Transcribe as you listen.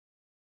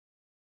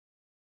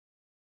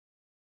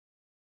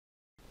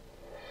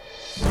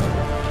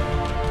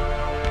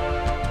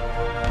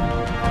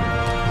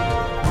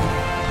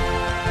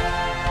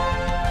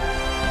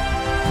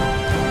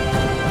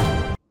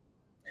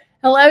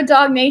Hello,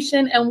 Dog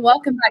Nation, and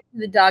welcome back to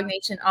the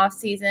DawgNation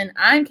Offseason.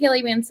 I'm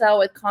Kaylee Mansell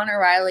with Connor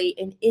Riley,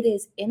 and it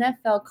is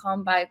NFL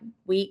Combine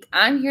Week.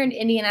 I'm here in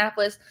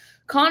Indianapolis.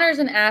 Connor's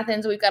in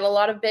Athens. We've got a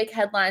lot of big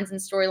headlines and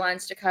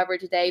storylines to cover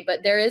today,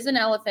 but there is an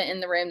elephant in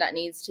the room that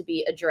needs to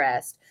be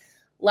addressed.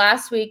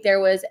 Last week,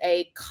 there was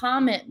a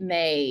comment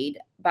made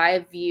by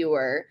a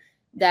viewer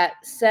that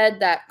said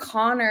that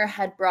Connor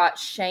had brought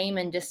shame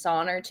and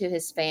dishonor to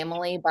his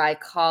family by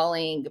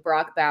calling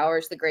Brock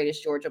Bowers the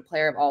greatest Georgia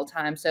player of all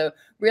time. So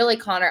really,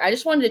 Connor, I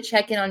just wanted to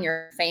check in on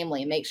your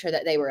family and make sure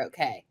that they were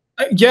okay.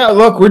 Yeah,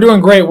 look, we're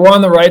doing great. We're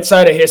on the right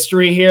side of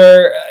history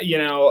here.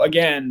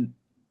 Again,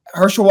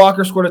 Herschel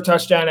Walker scored a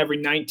touchdown every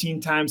 19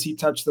 times he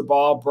touched the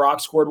ball. Brock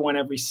scored one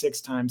every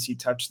 6 times he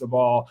touched the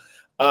ball.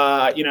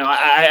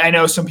 I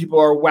know some people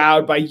are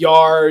wowed by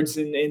yards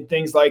and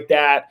things like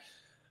that.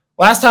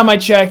 Last time I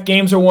checked,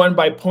 games are won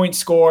by points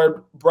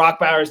scored. Brock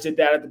Bowers did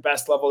that at the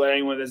best level that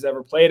anyone has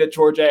ever played at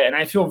Georgia, and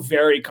I feel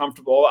very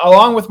comfortable,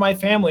 along with my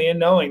family, in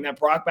knowing that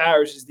Brock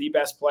Bowers is the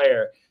best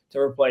player to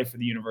ever play for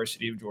the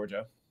University of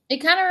Georgia. It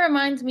kind of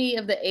reminds me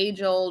of the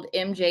age-old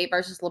MJ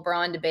versus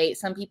LeBron debate.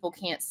 Some people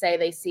can't say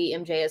they see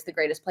MJ as the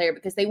greatest player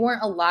because they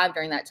weren't alive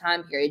during that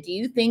time period. Do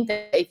you think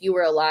that if you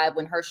were alive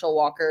when Herschel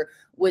Walker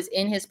was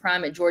in his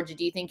prime at Georgia,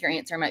 do you think your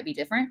answer might be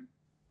different?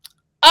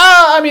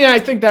 I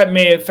think that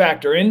may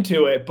factor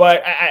into it,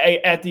 but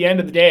at the end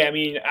of the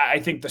day, I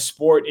think the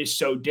sport is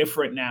so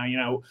different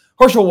now.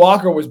 Herschel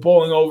Walker was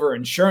bowling over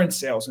insurance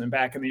salesmen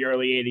back in the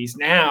early 80s.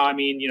 Now,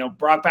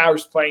 Brock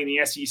Bowers playing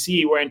the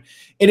SEC when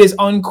it is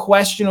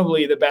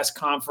unquestionably the best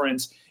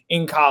conference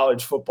in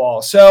college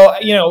football. So,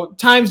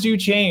 times do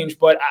change,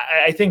 but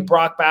I think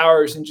Brock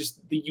Bowers and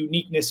just the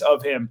uniqueness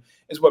of him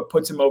is what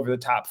puts him over the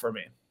top for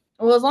me.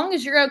 Well, as long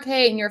as you're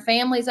okay and your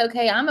family's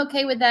okay, I'm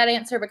okay with that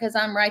answer because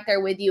I'm right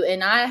there with you.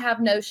 And I have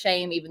no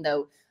shame, even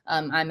though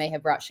I may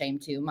have brought shame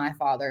to my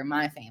father and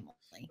my family.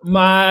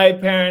 My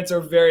parents are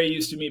very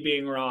used to me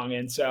being wrong,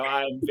 and so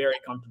I'm very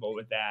comfortable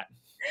with that.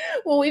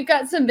 Well, we've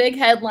got some big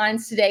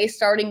headlines today,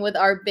 starting with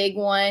our big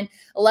one.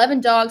 11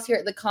 dogs here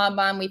at the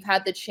Combine. We've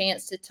had the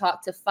chance to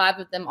talk to 5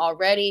 of them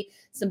already.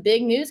 Some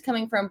big news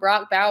coming from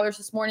Brock Bowers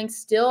this morning.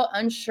 Still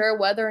unsure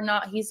whether or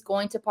not he's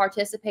going to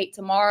participate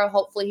tomorrow.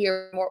 Hopefully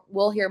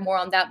we'll hear more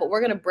on that, but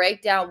we're going to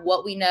break down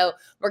what we know.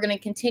 We're going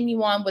to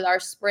continue on with our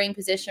spring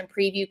position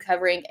preview,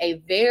 covering a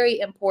very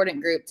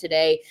important group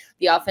today,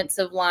 the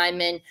offensive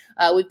linemen.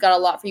 We've got a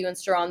lot for you in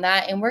store on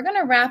that, and we're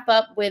going to wrap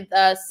up with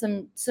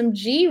some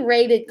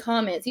G-rated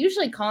comments.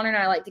 Usually Connor and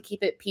I like to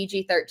keep it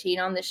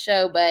PG-13 on this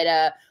show,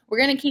 but we're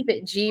going to keep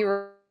it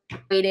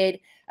G-rated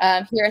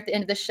here at the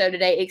end of the show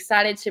today.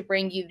 Excited to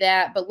bring you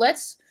that. But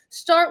let's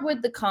start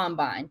with the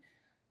Combine.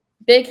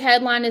 Big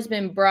headline has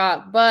been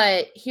Brock,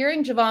 but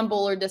hearing Javon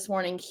Bullard this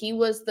morning, he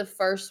was the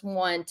first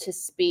one to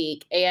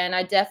speak. And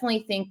I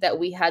definitely think that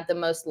we had the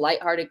most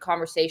lighthearted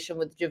conversation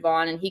with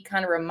Javon, and he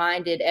kind of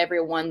reminded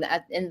everyone that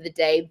at the end of the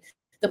day,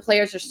 the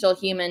players are still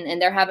human and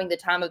they're having the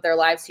time of their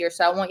lives here.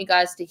 So I want you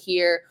guys to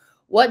hear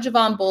what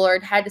Javon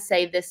Bullard had to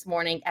say this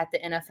morning at the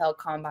NFL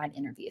Combine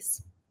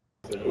interviews.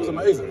 It was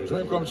amazing.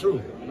 Dream come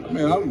true.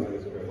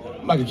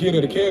 I'm like a kid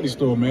at a candy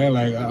store, man.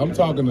 Like, I'm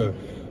talking to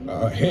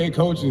head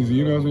coaches,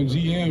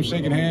 GMs,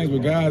 shaking hands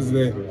with guys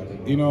that,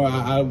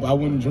 I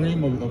wouldn't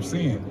dream of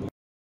seeing.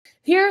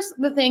 Here's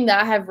the thing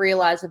that I have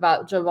realized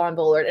about Javon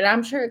Bullard, and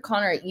I'm sure,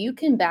 Connor, you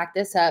can back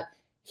this up.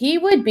 He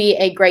would be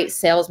a great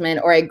salesman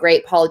or a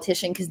great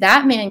politician because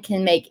that man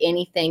can make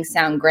anything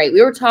sound great.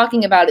 We were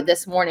talking about it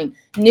this morning.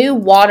 New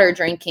water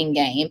drinking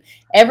game.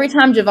 Every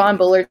time Javon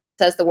Bullard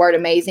says the word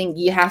amazing,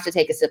 you have to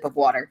take a sip of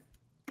water.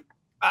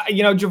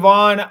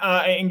 Javon,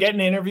 and getting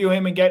to interview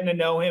him and getting to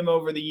know him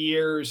over the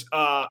years,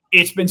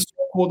 it's been so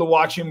cool to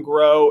watch him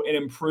grow and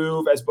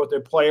improve as both a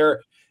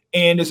player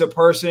and as a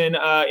person.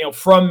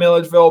 From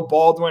Milledgeville,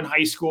 Baldwin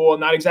High School,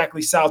 not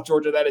exactly South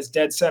Georgia, that is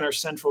dead center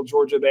Central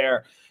Georgia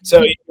there.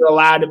 So you're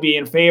allowed to be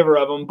in favor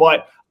of him.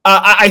 But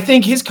I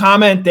think his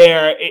comment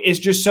there is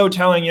just so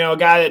telling. A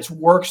guy that's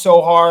worked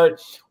so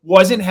hard,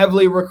 wasn't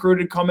heavily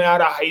recruited coming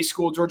out of high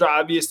school. Georgia,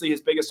 obviously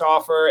his biggest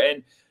offer.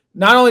 And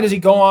not only does he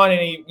go on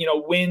and he,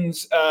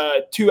 wins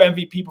 2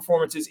 MVP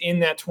performances in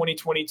that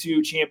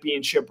 2022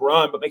 championship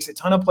run, but makes a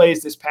ton of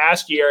plays this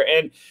past year.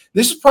 And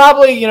this is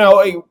probably,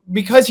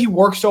 because he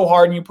works so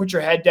hard and you put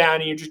your head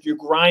down and you're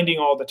grinding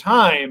all the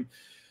time.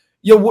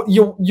 You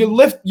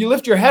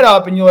lift your head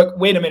up and you're like,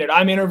 wait a minute,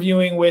 I'm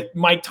interviewing with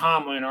Mike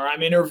Tomlin or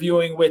I'm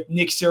interviewing with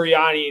Nick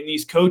Sirianni and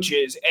these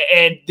coaches.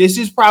 And this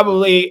is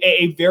probably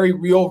a very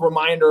real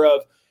reminder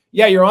of,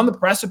 yeah, you're on the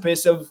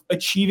precipice of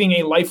achieving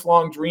a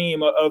lifelong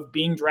dream of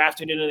being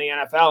drafted into the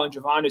NFL. And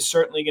Javon is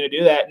certainly going to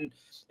do that. And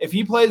if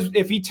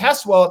he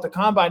tests well at the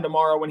Combine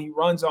tomorrow when he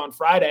runs on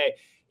Friday,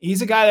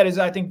 he's a guy that is,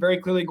 I think, very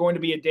clearly going to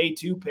be a day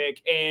 2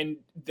 pick. And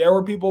there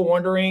were people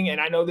wondering,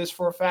 and I know this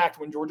for a fact,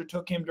 when Georgia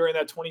took him during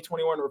that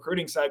 2021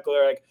 recruiting cycle,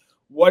 they're like,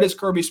 what does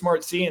Kirby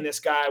Smart see in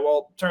this guy?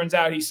 Well, turns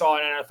out he saw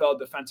an NFL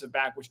defensive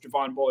back, which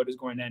Javon Bullard is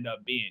going to end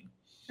up being.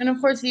 And, of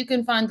course, you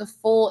can find the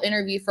full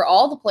interview for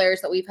all the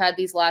players that we've had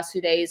these last 2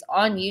 days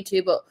on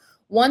YouTube. But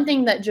one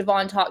thing that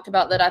Javon talked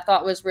about that I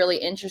thought was really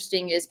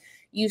interesting is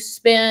you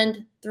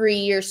spend 3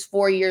 years,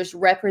 4 years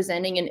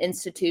representing an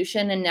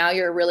institution, and now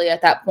you're really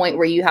at that point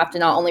where you have to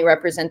not only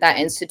represent that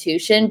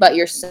institution, but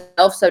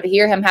yourself. So to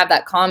hear him have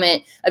that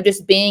comment of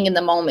just being in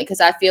the moment, because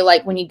I feel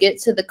like when you get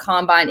to the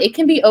combine, it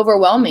can be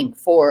overwhelming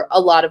for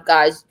a lot of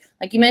guys.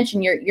 Like you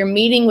mentioned, you're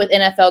meeting with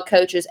NFL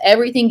coaches.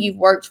 Everything you've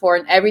worked for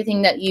and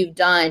everything that you've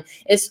done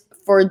is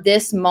for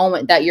this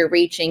moment that you're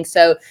reaching.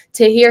 So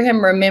to hear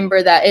him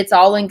remember that it's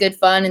all in good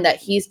fun and that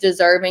he's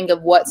deserving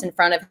of what's in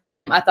front of him,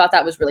 I thought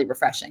that was really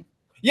refreshing.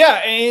 Yeah,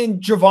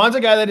 and Javon's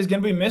a guy that is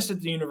going to be missed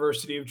at the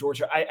University of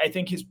Georgia. I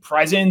think his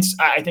presence,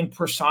 I think,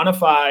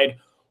 personified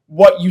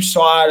what you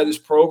saw out of this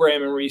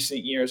program in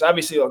recent years.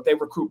 Obviously, look, they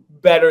recruit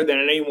better than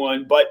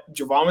anyone, but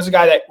Javon was a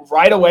guy that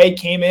right away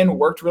came in,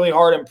 worked really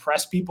hard,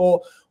 impressed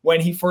people when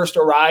he first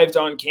arrived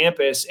on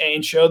campus,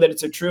 and showed that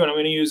it's a true, and I'm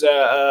going to use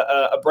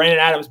a Brandon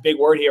Adams big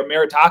word here,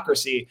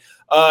 meritocracy.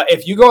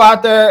 If you go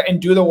out there and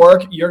do the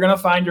work, you're going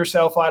to find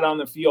yourself out on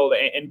the field.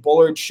 And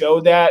Bullard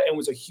showed that and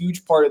was a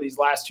huge part of these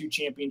last 2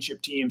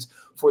 championship teams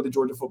for the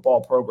Georgia football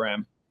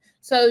program.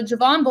 So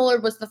Javon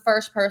Bullard was the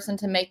first person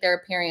to make their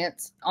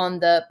appearance on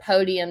the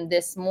podium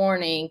this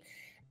morning.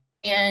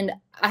 And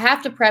I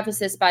have to preface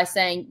this by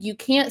saying you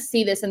can't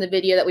see this in the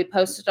video that we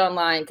posted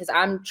online because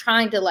I'm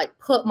trying to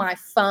put my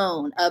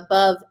phone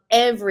above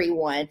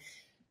everyone.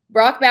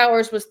 Brock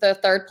Bowers was the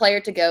 3rd player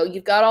to go.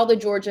 You've got all the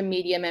Georgia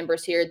media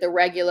members here, the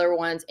regular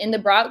ones. In the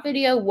Brock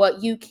video,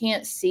 what you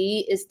can't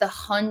see is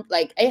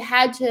it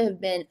had to have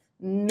been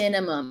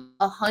minimum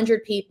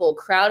 100 people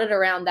crowded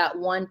around that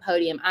one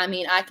podium. I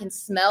mean, I can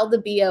smell the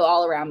BO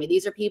all around me.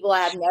 These are people I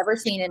have never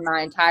seen in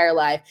my entire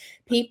life.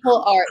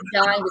 People are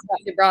dying to talk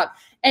to Brock.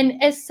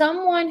 And as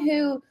someone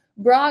who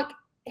Brock,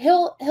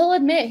 he'll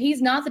admit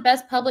he's not the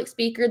best public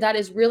speaker. That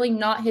is really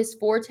not his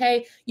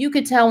forte. You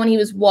could tell when he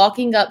was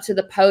walking up to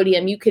the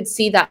podium, you could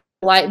see that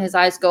light in his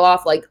eyes go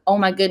off like, oh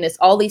my goodness,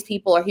 all these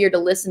people are here to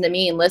listen to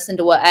me and listen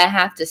to what I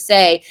have to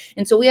say.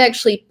 And so we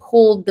actually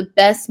pulled the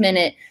best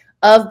minute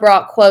of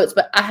Brock quotes,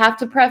 but I have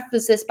to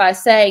preface this by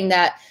saying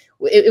that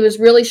it was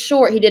really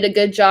short. He did a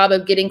good job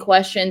of getting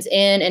questions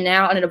in and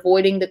out and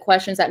avoiding the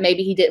questions that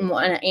maybe he didn't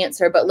want to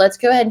answer. But let's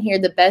go ahead and hear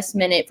the best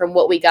minute from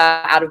what we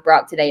got out of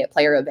Brock today at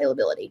player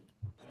availability.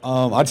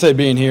 I'd say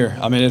being here.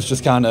 I mean, it's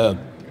just kind of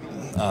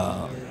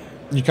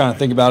you kind of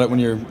think about it when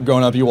you're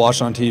growing up. You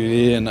watch on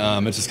TV, and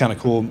it's just kind of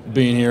cool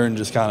being here and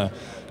just kind of,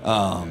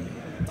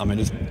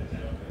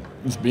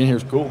 just being here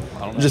is cool.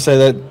 I don't know. Just say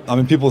that. I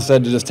mean, people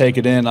said to just take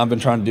it in. I've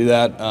been trying to do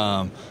that,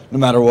 no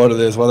matter what it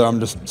is. Whether I'm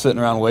just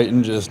sitting around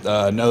waiting, just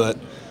know that.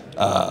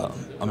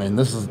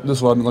 This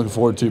is what I've been looking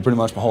forward to pretty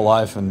much my whole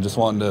life, and just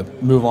wanting to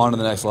move on to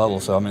the next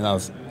level. So I mean,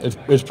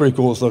 it's pretty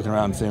cool just looking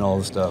around and seeing all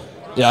this stuff.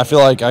 Yeah, I feel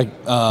like I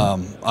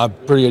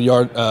have pretty good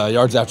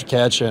yards after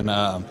catch, and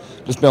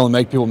just be able to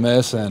make people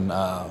miss, and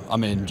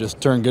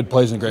just turn good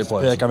plays into great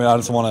plays. I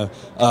just want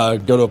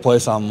to go to a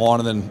place I'm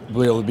wanted and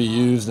be able to be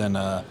used, and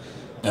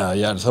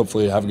just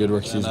hopefully have a good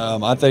rookie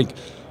season. I think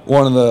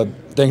one of the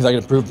things I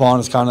can improve upon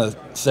is kind of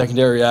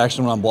secondary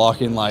reaction when I'm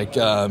blocking, like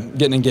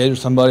getting engaged with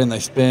somebody and they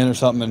spin or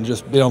something, and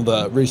just being able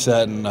to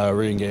reset and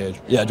re-engage.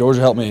 Yeah, Georgia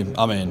helped me,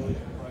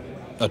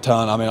 a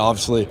ton.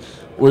 Obviously,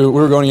 we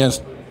were going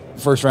against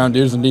first-round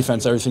dudes in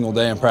defense every single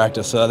day in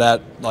practice, so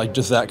that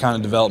kind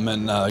of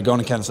development, going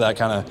against that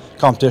kind of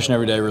competition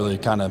every day really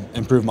kind of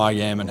improved my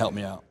game and helped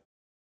me out.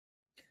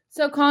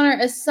 So, Connor,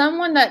 as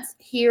someone that's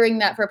hearing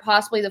that for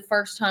possibly the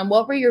first time,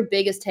 what were your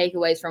biggest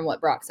takeaways from what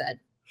Brock said?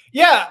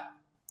 Yeah,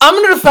 I'm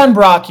going to defend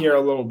Brock here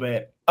a little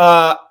bit.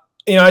 As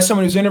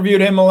someone who's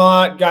interviewed him a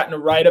lot, gotten to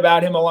write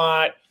about him a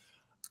lot,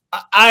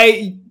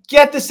 I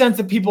get the sense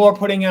that people are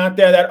putting out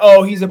there that,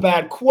 oh, he's a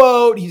bad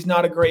quote, he's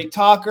not a great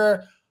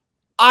talker.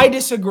 I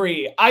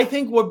disagree. I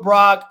think what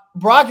Brock,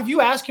 if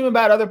you ask him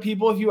about other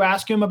people, if you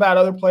ask him about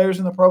other players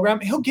in the program,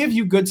 he'll give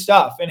you good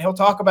stuff, and he'll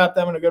talk about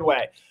them in a good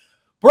way.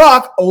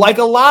 Brock, like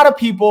a lot of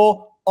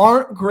people,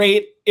 aren't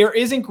great or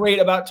isn't great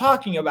about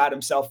talking about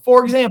himself.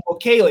 For example,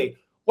 Kaylee,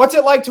 what's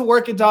it like to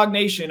work at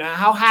DawgNation?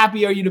 How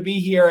happy are you to be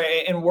here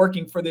and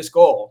working for this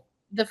goal?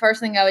 The first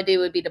thing I would do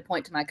would be to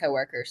point to my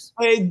coworkers.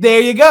 There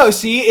you go.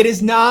 See, it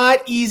is not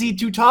easy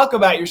to talk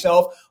about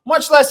yourself,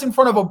 much less in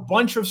front of a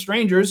bunch of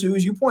strangers who,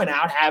 as you point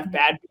out, have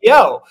bad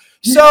BO.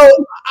 So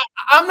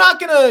I'm not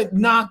going to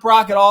knock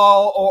Brock at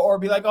all or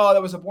be like, oh,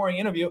 that was a boring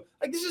interview.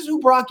 Like, this is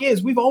who Brock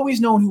is. We've always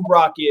known who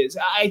Brock is.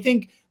 I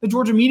think the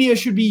Georgia media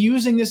should be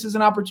using this as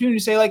an opportunity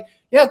to say, like,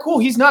 yeah, cool,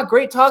 he's not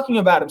great talking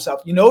about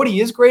himself. You know what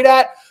he is great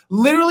at?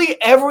 Literally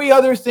every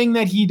other thing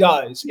that he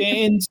does.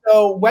 And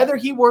so whether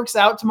he works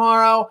out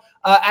tomorrow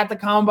at the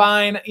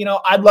Combine,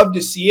 I'd love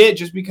to see it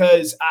just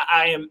because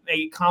I am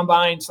a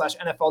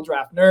Combine/NFL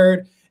draft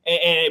nerd.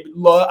 And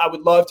I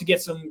would love to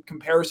get some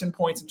comparison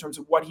points in terms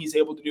of what he's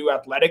able to do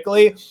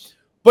athletically.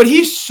 But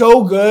he's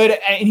so good,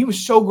 and he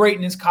was so great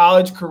in his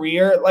college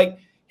career. Like,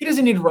 he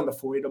doesn't need to run the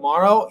 40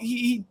 tomorrow.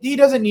 He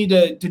doesn't need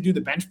to do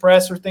the bench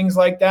press or things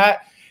like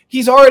that.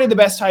 He's already the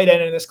best tight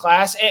end in this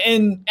class.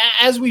 And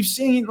as we've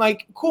seen,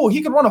 like, cool,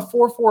 he could run a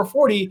 4.4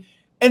 40,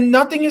 And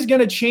nothing is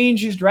going to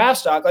change his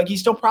draft stock. Like,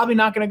 he's still probably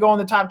not going to go in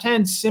the top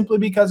 10 simply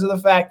because of the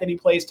fact that he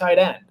plays tight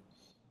end.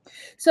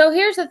 So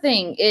here's the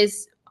thing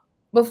is,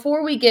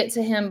 before we get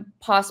to him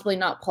possibly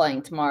not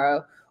playing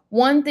tomorrow,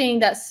 one thing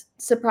that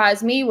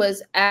surprised me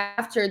was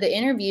after the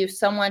interview,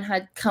 someone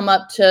had come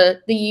up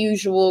to the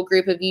usual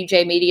group of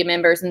UJ media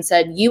members and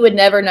said, you would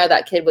never know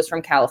that kid was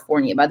from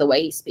California by the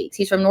way he speaks.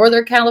 He's from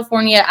Northern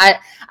California.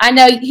 I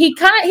know he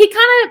kind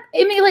of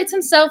emulates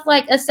himself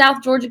like a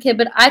South Georgia kid,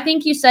 but I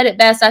think you said it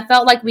best. I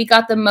felt like we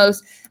got the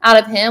most out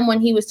of him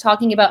when he was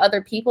talking about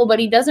other people, but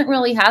he doesn't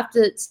really have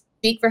to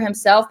speak for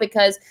himself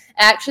because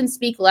actions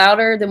speak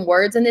louder than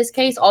words in this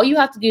case. All you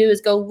have to do is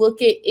go look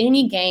at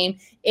any game,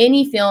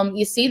 any film.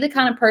 You see the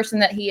kind of person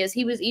that he is.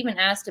 He was even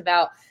asked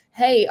about,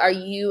 hey, are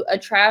you a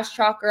trash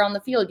talker on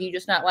the field? Do you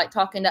just not like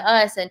talking to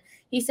us? And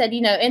he said,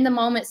 in the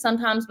moment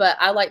sometimes, but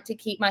I like to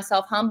keep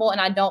myself humble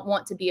and I don't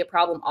want to be a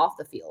problem off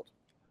the field.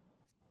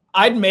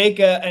 I'd make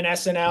an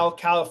SNL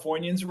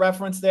Californians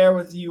reference there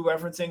with you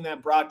referencing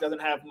that Brock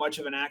doesn't have much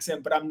of an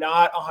accent, but I'm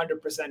not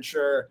 100%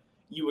 sure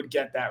you would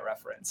get that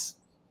reference.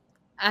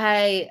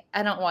 I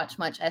don't watch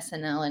much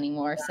SNL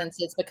anymore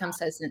since it's become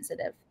so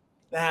sensitive.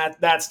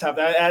 That's tough.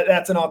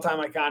 That's an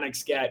all-time iconic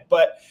sketch.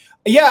 But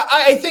yeah,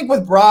 I think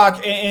with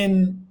Brock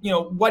and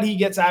what he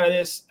gets out of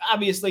this,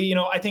 obviously,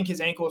 I think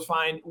his ankle is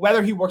fine.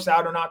 Whether he works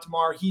out or not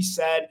tomorrow, he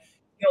said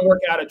he'll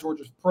work out at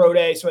Georgia's Pro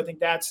Day. So I think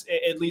that's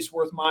at least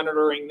worth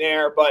monitoring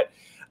there. But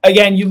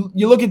again, you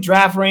look at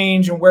draft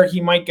range and where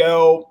he might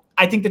go.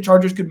 I think the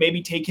Chargers could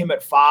maybe take him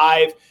at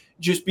 5.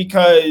 Just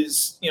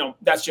because,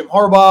 that's Jim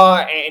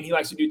Harbaugh and he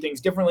likes to do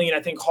things differently. And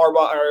I think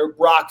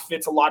Brock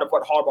fits a lot of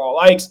what Harbaugh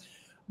likes.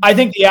 I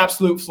think the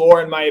absolute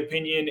floor, in my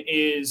opinion,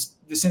 is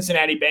the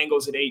Cincinnati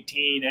Bengals at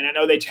 18. And I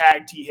know they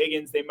tagged T.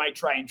 Higgins. They might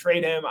try and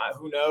trade him.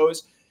 Who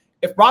knows?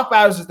 If Brock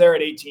Bowers is there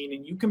at 18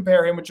 and you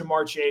compare him with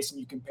Jamar Chase and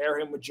you compare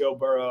him with Joe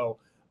Burrow,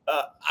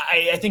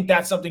 I think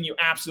that's something you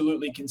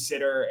absolutely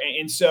consider.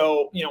 And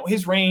so,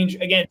 his range,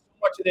 again,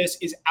 much of this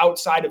is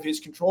outside of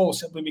his control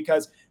simply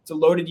because it's a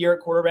loaded year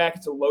at quarterback,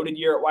 it's a loaded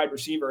year at wide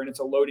receiver, and it's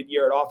a loaded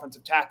year at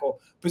offensive tackle,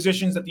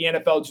 positions that the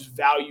NFL just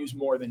values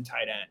more than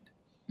tight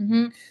end.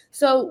 Mm-hmm.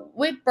 So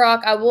with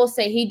Brock, I will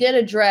say he did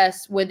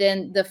address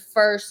within the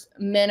first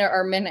minute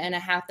or minute and a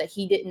half that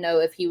he didn't know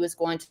if he was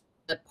going to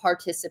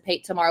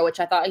participate tomorrow, which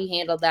I thought he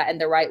handled that in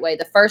the right way.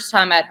 The first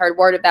time I'd heard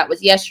word of that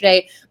was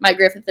yesterday. Mike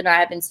Griffith and I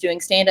have been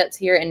doing stand-ups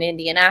here in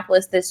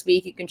Indianapolis this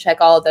week. You can check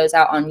all of those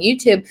out on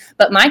YouTube.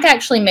 But Mike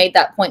actually made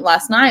that point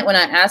last night when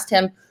I asked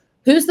him,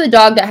 who's the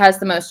dog that has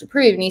the most to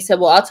prove? And he said,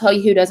 well, I'll tell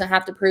you who doesn't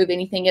have to prove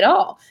anything at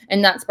all.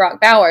 And that's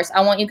Brock Bowers. I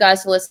want you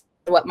guys to listen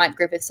to what Mike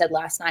Griffith said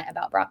last night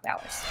about Brock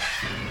Bowers.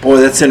 Boy,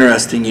 that's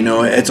interesting.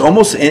 It's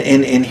almost,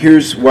 and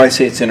here's why I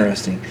say it's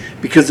interesting.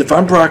 Because if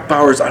I'm Brock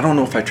Bowers, I don't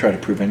know if I try to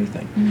prove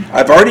anything. Mm-hmm.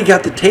 I've already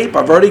got the tape.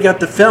 I've already got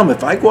the film.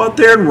 If I go out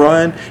there and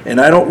run, and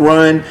I don't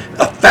run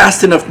a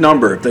fast enough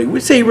number, if they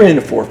would say he ran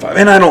a 4.5,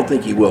 and I don't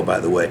think he will, by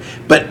the way.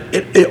 But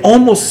it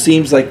almost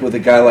seems like with a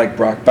guy like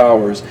Brock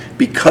Bowers,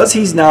 because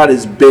he's not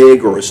as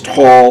big or as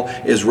tall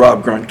as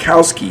Rob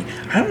Gronkowski,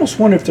 I almost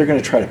wonder if they're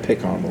going to try to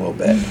pick on him a little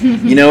bit.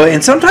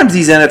 And sometimes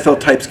these NFL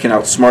types can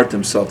outsmart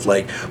themselves.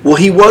 Like, well,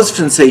 he was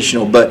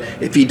sensational, but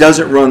if he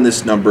doesn't run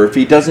this number, if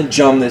he doesn't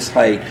jump this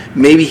height,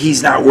 maybe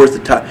he's not worth the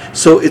time.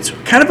 So it's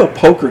kind of a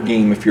poker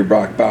game if you're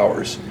Brock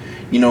Bowers.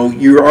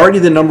 You're already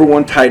the number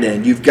 1 tight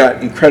end. You've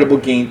got incredible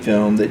game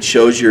film that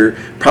shows you're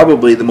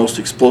probably the most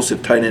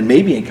explosive tight end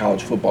maybe in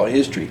college football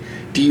history.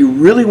 Do you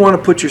really want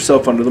to put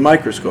yourself under the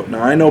microscope?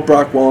 Now, I know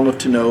Brock well enough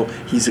to know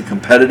he's a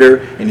competitor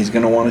and he's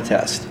going to want to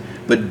test.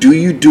 But do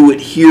you do it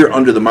here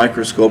under the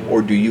microscope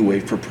or do you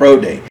wait for pro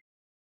day?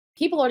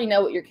 People already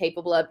know what you're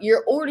capable of.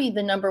 You're already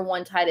the number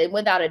 1 tight end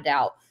without a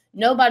doubt.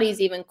 Nobody's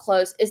even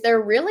close. Is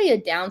there really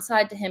a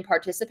downside to him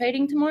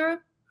participating tomorrow?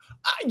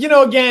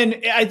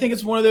 Again, I think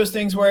it's one of those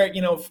things where,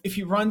 if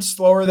you run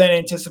slower than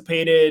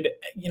anticipated,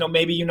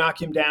 maybe you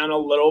knock him down a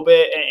little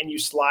bit and you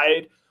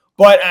slide.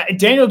 But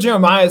Daniel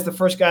Jeremiah is the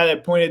first guy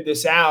that pointed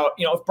this out.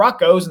 If Brock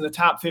goes in the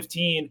top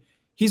 15,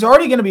 he's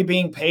already going to be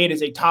being paid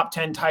as a top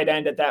 10 tight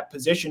end at that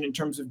position in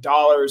terms of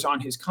dollars on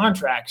his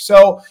contract.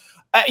 So,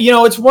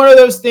 it's one of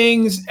those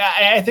things.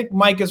 I think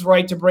Mike is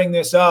right to bring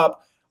this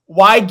up.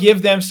 Why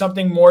give them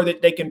something more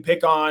that they can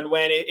pick on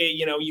when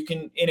you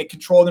can, in a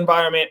controlled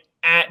environment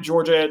at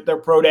Georgia, their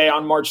pro day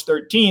on March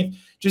 13th,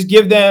 just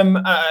give them,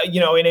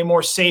 in a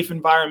more safe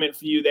environment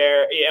for you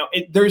there.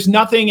 There's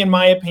nothing, in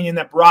my opinion,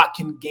 that Brock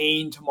can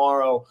gain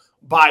tomorrow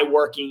by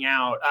working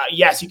out.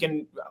 Yes, he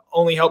can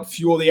only help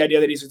fuel the idea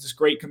that he's this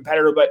great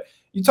competitor, but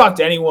you talk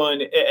to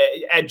anyone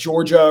at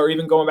Georgia or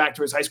even going back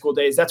to his high school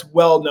days, that's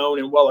well known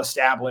and well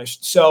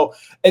established. So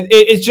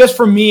it's just,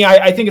 for me,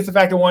 I think it's the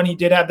fact that, one, he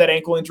did have that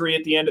ankle injury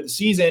at the end of the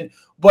season,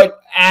 but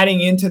adding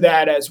into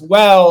that as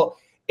well,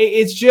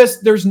 it's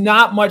just there's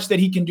not much that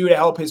he can do to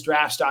help his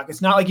draft stock.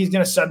 It's not like he's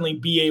going to suddenly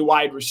be a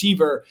wide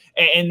receiver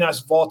and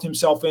thus vault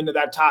himself into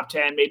that top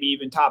 10, maybe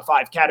even top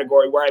 5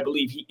 category, where I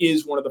believe he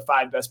is one of the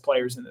 5 best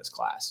players in this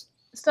class.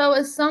 So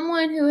as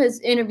someone who has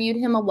interviewed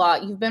him a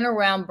lot, you've been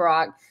around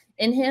Brock,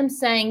 and him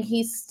saying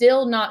he's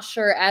still not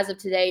sure as of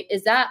today,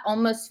 does that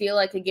almost feel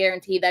like a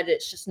guarantee that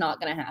it's just not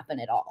going to happen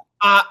at all?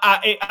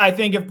 I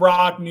think if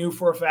Brock knew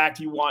for a fact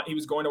he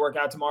was going to work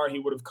out tomorrow, he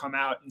would have come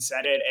out and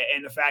said it.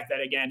 And the fact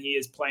that, again, he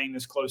is playing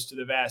this close to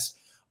the vest,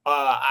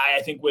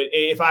 I think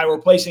if I were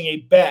placing a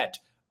bet,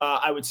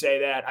 I would say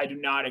that I do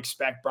not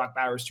expect Brock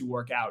Bowers to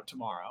work out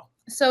tomorrow.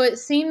 So it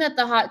seemed that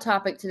the hot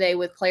topic today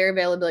with player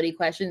availability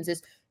questions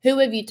is, who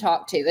have you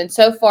talked to? And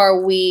so far,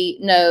 we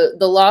know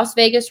the Las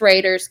Vegas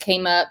Raiders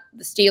came up,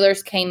 the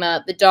Steelers came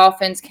up, the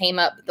Dolphins came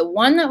up. But the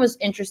one that was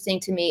interesting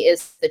to me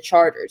is the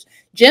Chargers.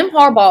 Jim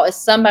Harbaugh is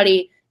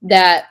somebody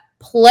that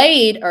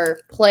played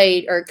or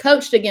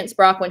coached against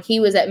Brock when he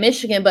was at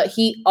Michigan, but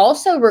he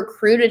also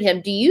recruited him.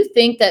 Do you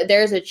think that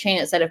there's a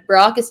chance that if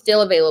Brock is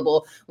still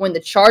available when the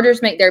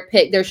Chargers make their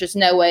pick, there's just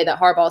no way that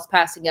Harbaugh is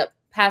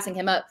passing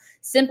him up?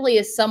 Simply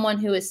as someone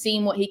who has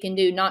seen what he can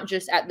do, not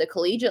just at the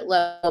collegiate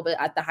level,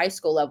 but at the high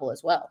school level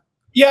as well.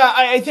 Yeah,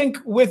 I think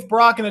with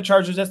Brock and the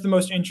Chargers, that's the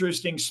most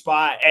interesting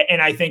spot.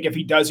 And I think if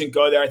he doesn't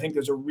go there, I think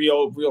there's a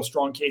real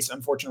strong case.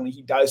 Unfortunately,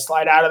 he does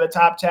slide out of the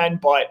top 10.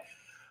 But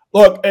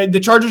look, the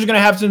Chargers are going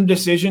to have some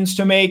decisions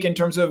to make in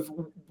terms of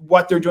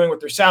what they're doing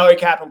with their salary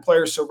cap and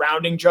players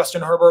surrounding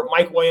Justin Herbert.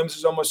 Mike Williams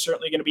is almost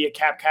certainly going to be a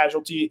cap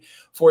casualty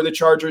for the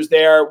Chargers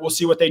there. We'll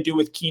see what they do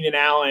with Keenan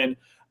Allen.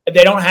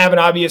 They don't have an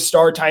obvious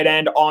star tight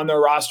end on their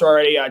roster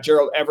already.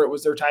 Gerald Everett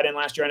was their tight end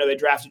last year. I know they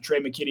drafted Trey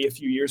McKitty a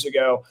few years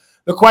ago.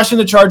 The question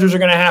the Chargers are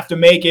going to have to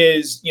make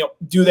is,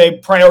 do they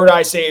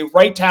prioritize, say, a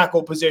right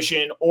tackle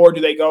position, or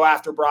do they go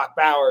after Brock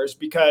Bowers?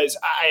 Because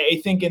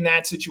I think in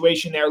that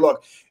situation there,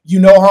 look,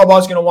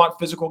 Harbaugh's going to want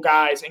physical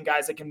guys and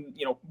guys that can,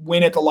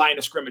 win at the line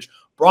of scrimmage.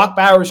 Brock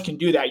Bowers can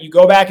do that. You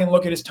go back and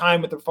look at his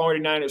time with the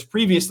 49ers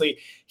previously,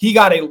 he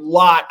got a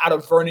lot out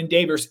of Vernon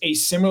Davis, a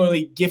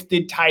similarly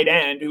gifted tight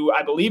end who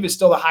I believe is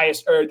still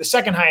the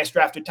second highest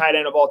drafted tight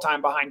end of all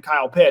time behind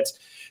Kyle Pitts.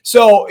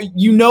 So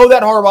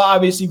that Harbaugh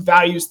obviously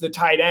values the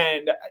tight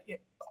end.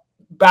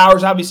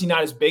 Bowers obviously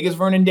not as big as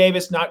Vernon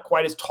Davis, not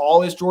quite as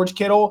tall as George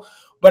Kittle,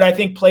 but I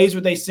think plays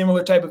with a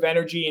similar type of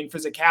energy and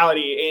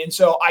physicality. And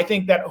so I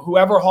think that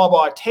whoever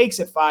Harbaugh takes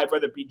at 5,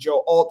 whether it be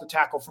Joe Alt, the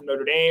tackle from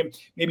Notre Dame,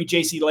 maybe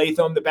J.C.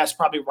 Latham, the best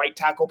probably right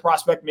tackle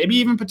prospect, maybe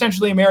even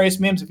potentially Amarius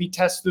Mims if he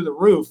tests through the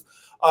roof,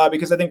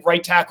 because I think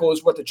right tackle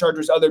is what the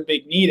Chargers' other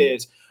big need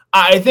is.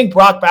 I think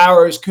Brock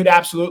Bowers could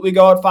absolutely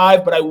go at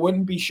 5, but I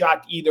wouldn't be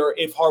shocked either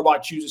if Harbaugh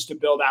chooses to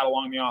build out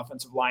along the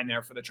offensive line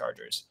there for the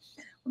Chargers.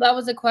 Well, that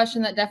was a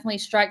question that definitely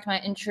struck my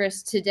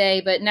interest today.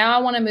 But now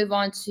I want to move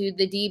on to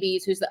the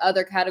DBs, who's the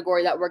other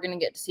category that we're going to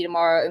get to see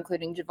tomorrow,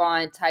 including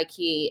Javon,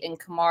 Tyke, and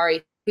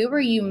Kamari. Who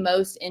are you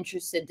most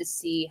interested to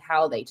see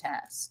how they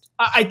test?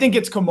 I think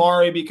it's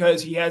Kamari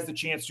because he has the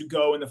chance to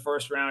go in the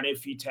first round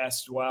if he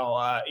tests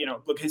well.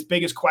 Look, his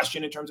biggest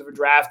question in terms of a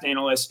draft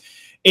analyst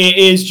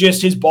is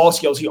just his ball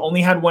skills. He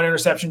only had 1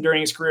 interception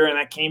during his career, and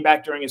that came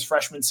back during his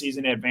freshman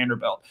season at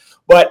Vanderbilt.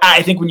 But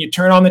I think when you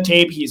turn on the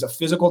tape, he's a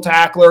physical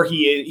tackler.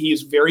 He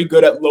is very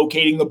good at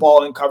locating the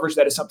ball in coverage.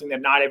 That is something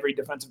that not every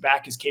defensive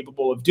back is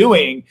capable of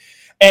doing,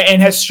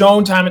 and has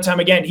shown time and time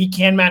again he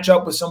can match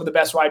up with some of the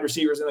best wide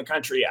receivers in the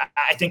country.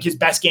 I think his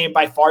best game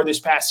by far this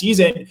past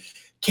season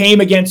came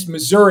against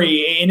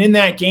Missouri. And in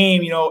that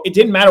game, it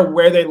didn't matter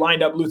where they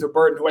lined up Luther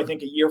Burden, who I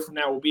think a year from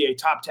now will be a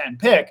top 10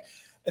 pick.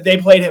 They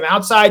played him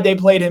outside. They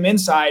played him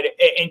inside.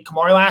 And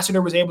Kamari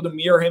Lassiter was able to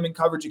mirror him in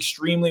coverage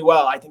extremely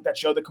well. I think that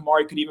showed that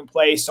Kamari could even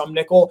play some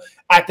nickel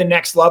at the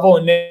next level.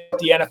 And the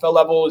NFL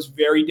level is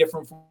very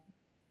different from.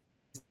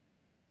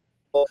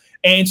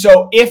 And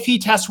so if he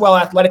tests well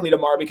athletically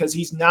tomorrow, because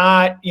he's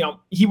not,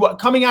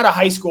 coming out of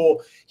high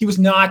school, he was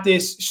not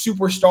this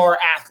superstar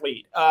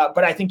athlete.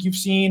 But I think you've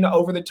seen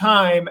over the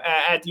time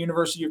at the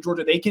University of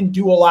Georgia, they can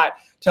do a lot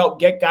to help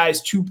get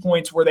guys to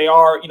points where they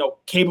are,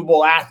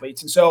 capable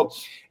athletes. And so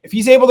if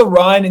he's able to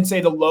run and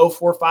say the low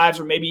 4.5s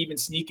or maybe even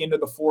sneak into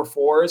the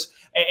 4.4s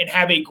and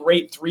have a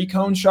great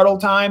 3-cone shuttle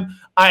time,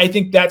 I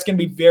think that's going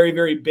to be very,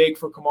 very big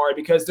for Kamari,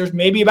 because there's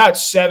maybe about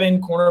 7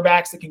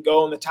 cornerbacks that can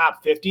go in the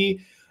top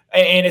 50.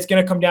 And it's going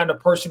to come down to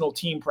personal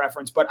team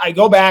preference. But I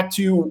go back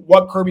to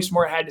what Kirby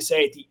Smart had to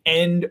say at the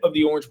end of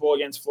the Orange Bowl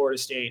against Florida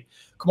State.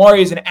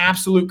 Kamari is an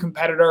absolute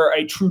competitor,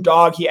 a true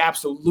dog. He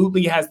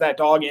absolutely has that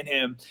dog in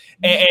him.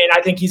 And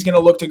I think he's going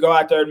to look to go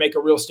out there and make a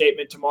real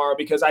statement tomorrow,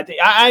 because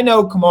I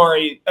know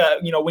Kamari,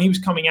 when he was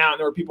coming out and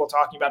there were people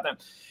talking about them,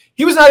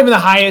 he was not even the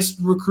highest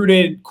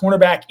recruited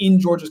cornerback in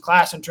Georgia's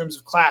class in terms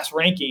of class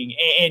ranking.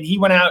 And he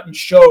went out and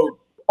showed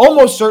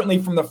almost certainly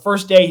from the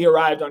first day he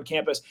arrived on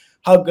campus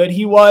how good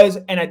he was.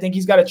 And I think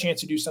he's got a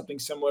chance to do something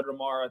similar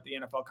tomorrow at the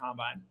NFL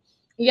Combine.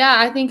 Yeah,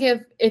 I think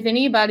if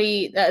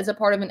anybody that is a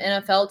part of an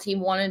NFL team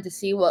wanted to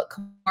see what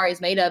Kamari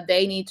is made of,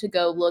 they need to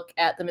go look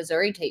at the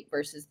Missouri tape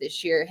versus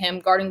this year. Him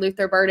guarding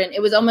Luther Burden,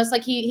 it was almost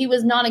like he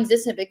was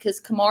non-existent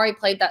because Kamari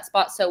played that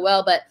spot so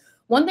well. But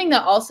one thing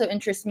that also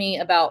interests me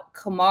about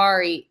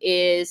Kamari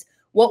is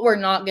what we're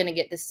not going to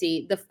get to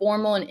see, the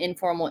formal and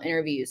informal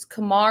interviews.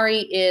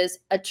 Kamari is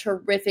a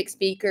terrific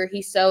speaker.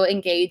 He's so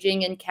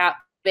engaging and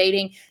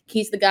motivating.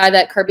 He's the guy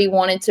that Kirby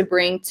wanted to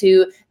bring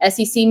to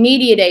SEC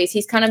Media Days.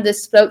 He's kind of the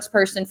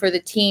spokesperson for the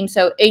team.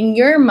 So in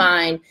your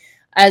mind,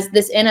 as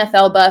this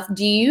NFL buff,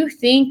 do you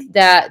think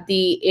that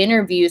the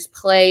interviews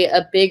play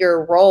a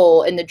bigger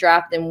role in the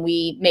draft than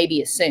we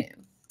maybe assume?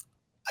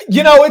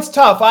 It's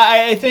tough.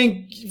 I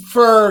think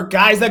for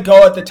guys that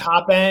go at the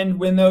top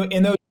end in those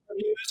interviews,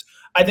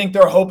 I think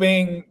they're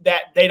hoping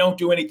that they don't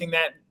do anything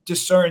that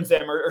discerns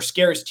them or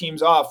scares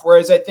teams off.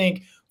 Whereas I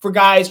think for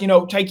guys,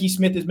 Tyke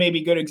Smith is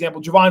maybe a good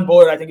example. Javon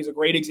Bullard, I think, is a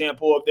great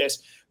example of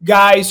this.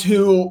 Guys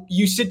who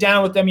you sit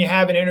down with them, you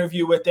have an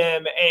interview with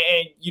them,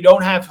 and you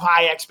don't have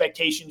high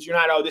expectations. You're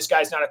not, oh, this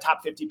guy's not a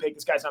top 50 pick.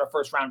 This guy's not a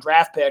first-round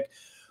draft pick.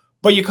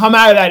 But you come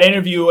out of that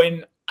interview,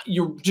 and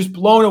you're just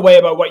blown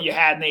away by what you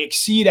had, and they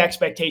exceed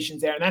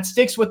expectations there. And that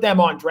sticks with them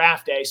on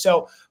draft day.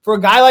 So for a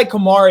guy like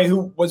Kamari,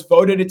 who was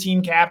voted a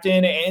team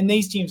captain, and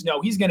these teams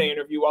know he's going to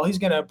interview well, he's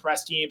going to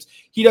impress teams.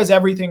 He does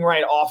everything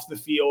right off the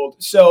field.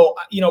 So,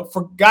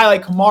 for a guy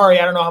like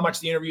Kamari, I don't know how much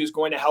the interview is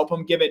going to help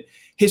him, given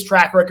his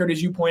track record,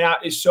 as you point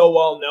out, is so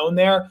well known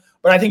there.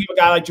 But I think of a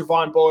guy like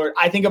Javon Bullard.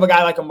 I think of a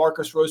guy like a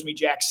Marcus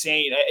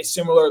Rosemy-Jacksaint,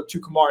 similar to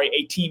Kamari,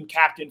 a team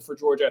captain for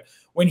Georgia.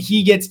 When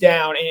he gets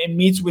down and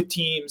meets with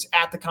teams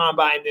at the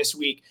Combine this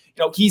week,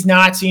 he's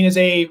not seen as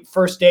a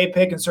first-day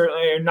pick and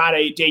certainly not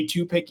a day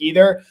 2 pick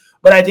either.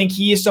 But I think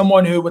he is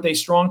someone who, with a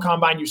strong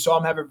Combine, you saw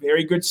him have a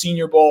very good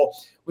Senior Bowl,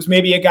 was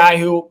maybe a guy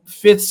who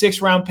 5th,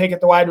 6th round pick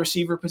at the wide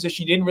receiver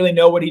position. He didn't really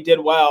know what he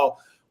did well.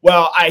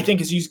 Well, I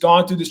think as he's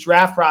gone through this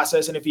draft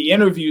process, and if he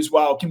interviews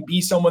well, can be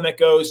someone that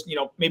goes,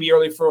 maybe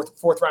early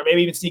fourth round,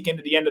 maybe even sneak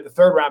into the end of the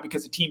 3rd round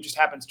because the team just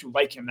happens to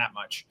like him that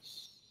much.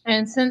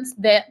 And since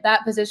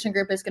that position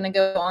group is going to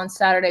go on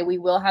Saturday, we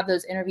will have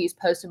those interviews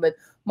posted with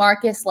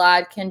Marcus,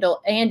 Ladd,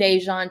 Kendall, and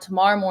Ajon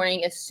tomorrow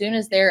morning as soon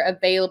as they're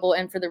available.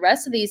 And for the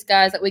rest of these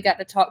guys that we got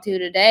to talk to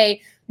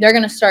today, they're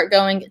going to start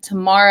going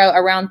tomorrow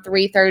around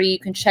 3:30. You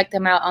can check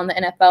them out on the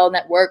NFL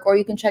Network, or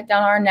you can check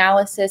down our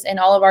analysis and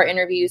all of our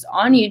interviews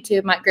on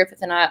YouTube. Mike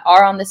Griffith and I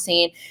are on the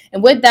scene.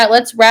 And with that,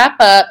 let's wrap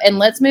up and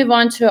let's move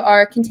on to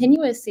our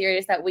continuous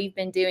series that we've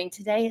been doing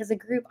today as a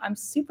group. I'm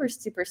super,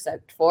 super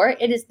stoked for it.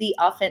 It is the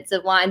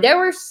offensive line. There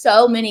were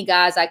so many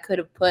guys I could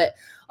have put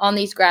on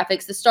these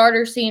graphics. The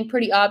starters seemed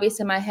pretty obvious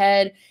in my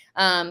head.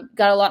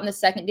 Got a lot in the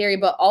secondary,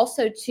 but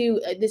also too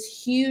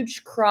this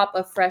huge crop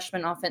of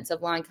freshman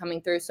offensive line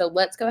coming through. So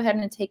let's go ahead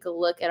and take a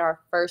look at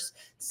our first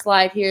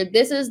slide here.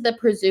 This is the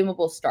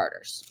presumable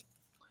starters.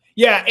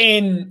 Yeah,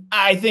 and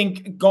I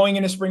think going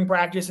into spring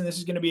practice, and this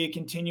is going to be a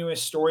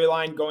continuous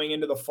storyline going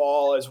into the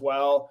fall as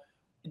well,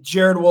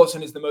 Jared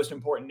Wilson is the most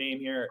important name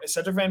here.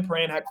 Cedric Van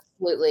Pran had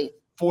absolutely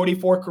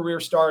 44 career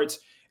starts,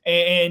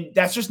 and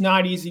that's just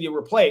not easy to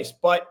replace.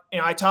 But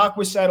I talked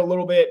with Seth a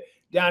little bit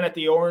down at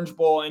the Orange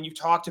Bowl, and you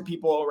talk to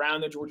people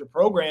around the Georgia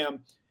program,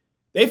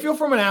 they feel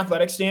from an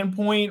athletic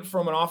standpoint,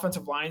 from an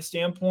offensive line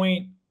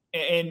standpoint,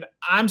 and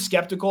I'm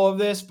skeptical of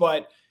this,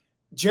 but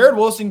Jared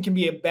Wilson can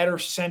be a better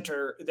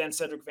center than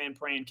Cedric Van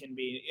Pran can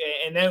be.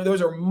 And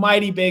those are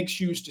mighty big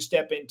shoes to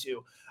step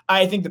into.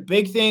 I think the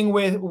big thing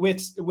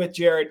with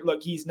Jared,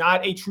 look, he's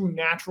not a true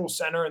natural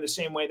center in the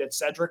same way that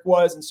Cedric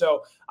was. And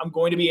so I'm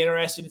going to be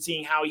interested in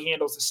seeing how he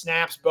handles the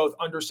snaps, both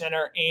under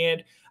center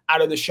and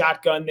out of the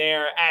shotgun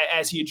there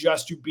as he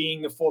adjusts to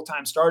being the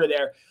full-time starter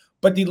there.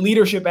 But the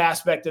leadership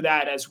aspect of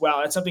that as well,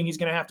 that's something he's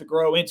going to have to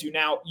grow into.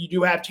 Now, you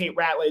do have Tate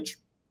Ratledge,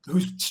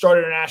 who's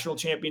started a national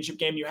championship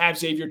game. You have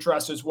Xavier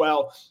Truss as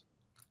well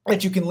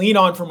that you can lean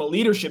on from a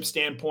leadership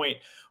standpoint.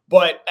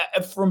 But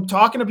from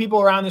talking to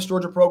people around this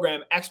Georgia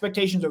program,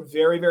 expectations are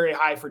very, very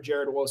high for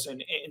Jared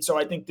Wilson. And so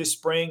I think this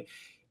spring,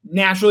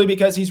 naturally,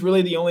 because he's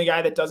really the only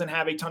guy that doesn't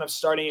have a ton of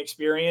starting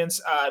experience,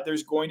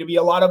 there's going to be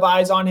a lot of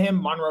eyes on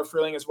him. Monroe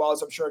Freeling as well,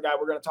 as I'm sure a guy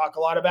we're going to talk a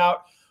lot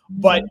about.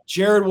 But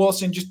Jared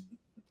Wilson, just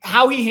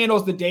how he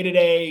handles the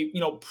day-to-day,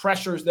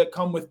 pressures that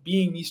come with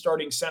being the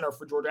starting center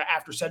for Georgia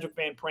after Cedric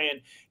Van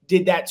Pran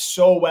did that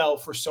so well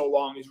for so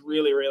long is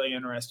really, really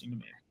interesting to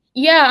me.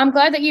 Yeah, I'm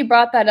glad that you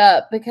brought that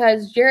up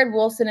because Jared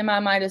Wilson, in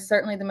my mind, is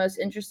certainly the most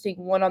interesting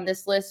one on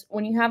this list.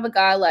 When you have a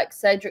guy like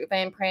Cedric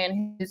Van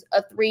Pran, who's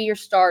a 3-year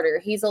starter,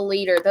 he's a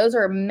leader. Those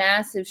are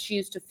massive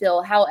shoes to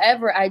fill.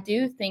 However, I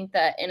do think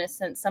that, in a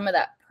sense, some of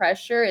that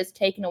pressure is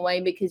taken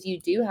away because you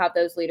do have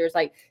those leaders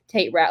like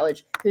Tate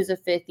Ratledge, who's a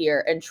 5th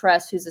year, and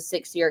Truss, who's a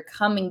 6th year,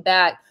 coming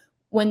back.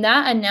 When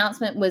that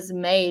announcement was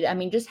made, I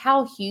mean, just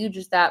how huge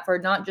is that for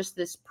not just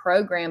this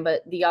program,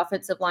 but the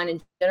offensive line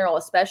in general,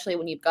 especially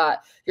when you've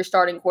got your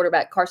starting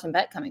quarterback, Carson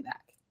Beck, coming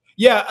back?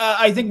 Yeah,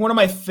 I think one of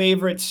my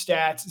favorite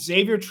stats,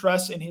 Xavier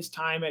Truss in his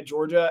time at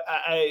Georgia,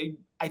 I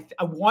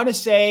want to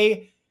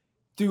say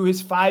through his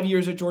 5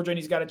 years at Georgia, and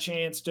he's got a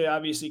chance to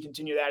obviously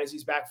continue that as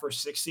he's back for his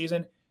 6th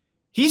season.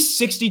 He's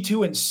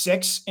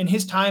 62-6 in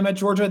his time at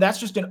Georgia. That's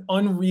just an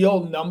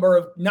unreal number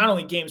of not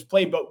only games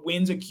played, but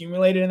wins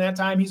accumulated in that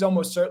time. He's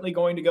almost certainly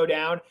going to go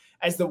down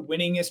as the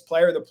winningest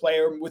player, the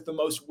player with the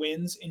most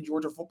wins in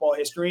Georgia football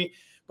history.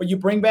 But you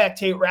bring back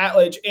Tate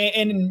Ratledge,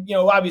 and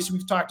obviously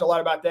we've talked a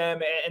lot about them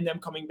and them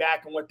coming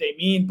back and what they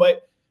mean.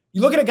 But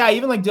you look at a guy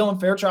even like Dylan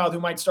Fairchild, who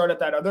might start at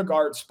that other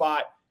guard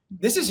spot.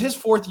 this is his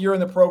 4th year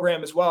in the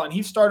program as well. And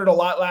he started a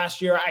lot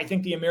last year. I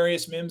think the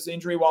Amarius Mims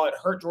injury, while it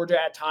hurt Georgia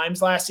at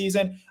times last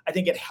season, I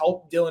think it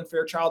helped Dylan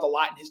Fairchild a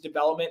lot in his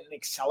development and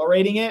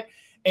accelerating it.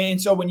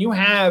 And so when you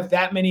have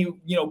that many,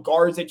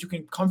 guards that you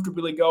can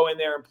comfortably go in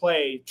there and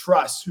play,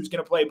 Truss, who's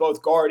going to play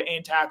both guard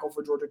and tackle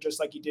for Georgia, just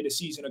like he did a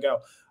season ago.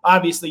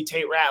 Obviously,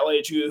 Tate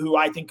Ratledge, who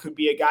I think could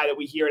be a guy that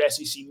we hear at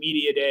SEC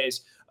Media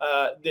Days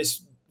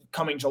this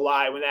coming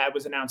July, when that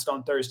was announced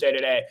on Thursday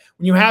today.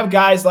 When you have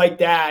guys like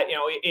that,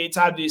 it's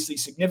obviously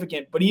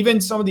significant. But even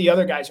some of the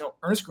other guys,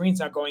 Ernest Green's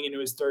not going into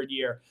his 3rd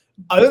year.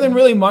 Other than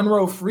really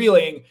Monroe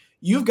Freeling,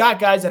 you've got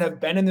guys that have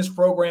been in this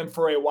program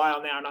for a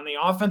while now. And on the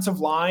offensive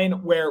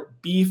line, where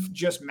beef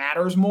just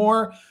matters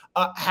more,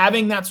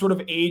 having that sort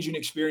of age and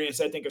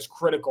experience, I think, is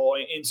critical.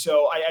 And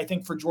so I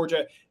think for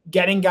Georgia,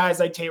 getting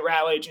guys like Tate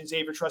Ratledge and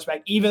Xavier Truss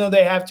back, even though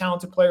they have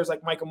talented players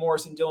like Micah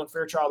Morris and Dylan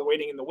Fairchild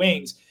waiting in the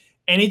wings,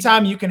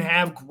 anytime you can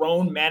have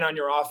grown men on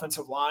your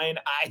offensive line,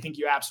 I think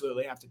you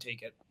absolutely have to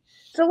take it.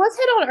 So let's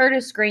hit on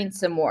Ernest Green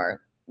some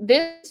more.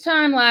 This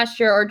time last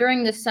year, or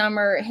during the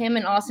summer, him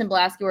and Austin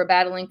Blasky were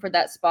battling for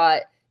that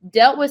spot,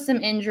 dealt with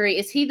some injury.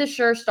 Is he the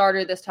sure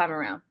starter this time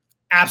around?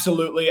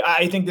 Absolutely.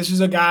 I think this is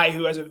a guy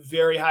who has a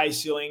very high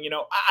ceiling.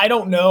 I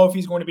don't know if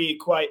he's going to be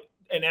quite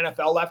an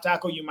NFL left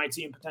tackle. You might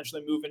see him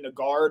potentially move into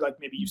guard, like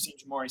maybe you've seen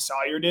Jamari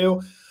Sawyer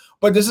do.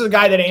 But this is a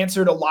guy that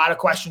answered a lot of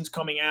questions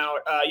coming out.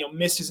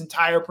 Missed his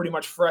entire pretty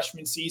much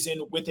freshman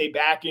season with a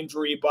back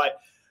injury, but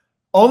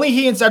only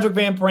he and Cedric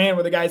Van Pran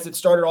were the guys that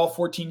started all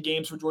 14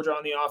 games for Georgia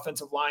on the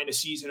offensive line a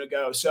season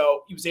ago.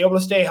 So he was able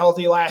to stay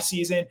healthy last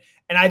season.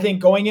 And I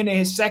think going into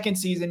his 2nd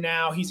season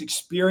now, he's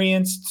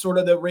experienced sort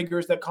of the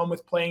rigors that come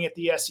with playing at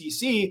the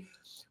SEC.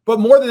 But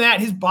more than that,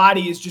 his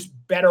body is just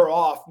better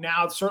off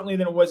now, certainly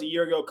than it was a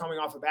year ago coming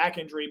off a back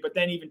injury. But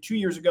then even 2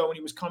 years ago when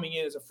he was coming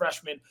in as a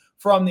freshman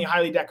from the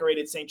highly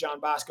decorated St. John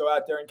Bosco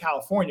out there in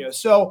California.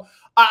 So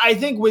I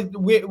think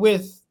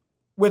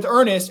with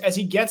Ernest, as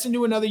he gets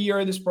into another year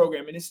of this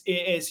program and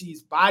as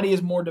his body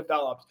is more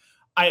developed,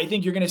 I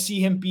think you're going to see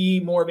him be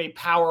more of a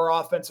power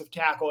offensive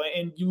tackle.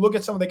 And you look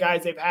at some of the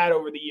guys they've had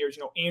over the years,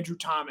 Andrew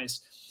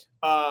Thomas,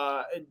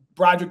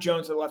 Broderick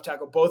Jones, the left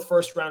tackle, both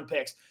 1st-round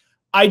picks.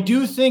 I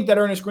do think that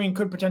Ernest Green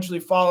could potentially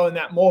follow in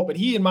that mold, but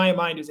he, in my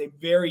mind, is a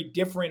very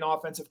different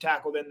offensive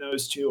tackle than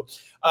those two.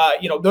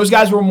 Those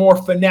guys were more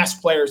finesse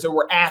players. They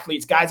were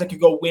athletes, guys that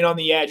could go win on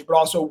the edge, but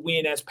also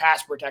win as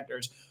pass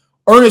protectors.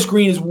 Ernest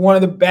Green is one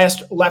of the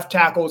best left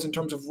tackles in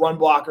terms of run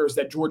blockers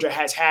that Georgia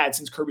has had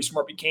since Kirby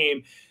Smart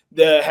became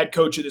the head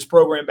coach of this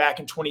program back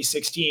in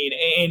 2016.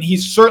 And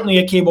he's certainly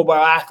a capable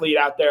athlete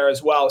out there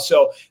as well.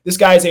 So this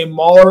guy is a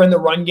mauler in the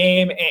run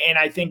game. And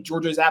I think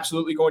Georgia is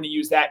absolutely going to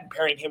use that and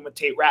pairing him with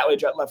Tate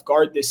Ratledge at left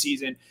guard this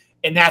season.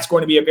 And that's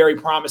going to be a very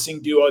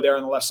promising duo there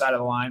on the left side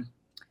of the line.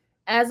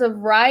 As of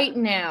right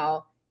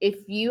now,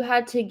 if you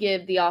had to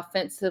give the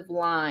offensive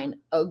line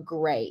a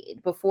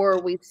grade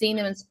before we've seen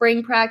them in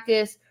spring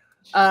practice,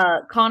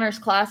 Connor's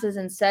classes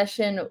in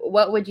session,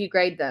 what would you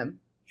grade them?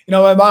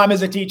 My mom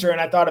is a teacher,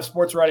 and I thought if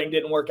sports writing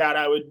didn't work out,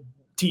 I would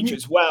teach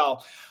as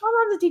well. My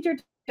mom's a teacher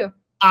too.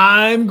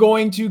 I'm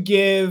going to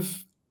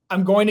give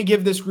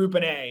this group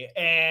an A,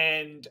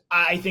 and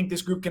I think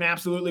this group can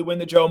absolutely win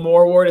the Joe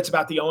Moore Award. It's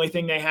about the only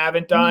thing they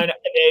haven't done.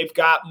 They've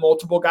got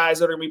multiple guys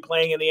that are going to be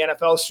playing in the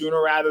NFL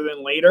sooner rather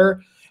than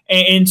later.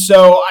 And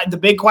so the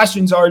big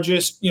questions are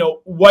just,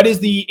 what is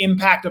the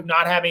impact of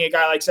not having a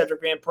guy like Cedric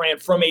Van Pran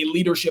from a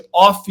leadership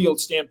off-field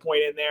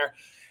standpoint in there?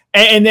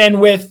 And then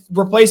with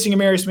replacing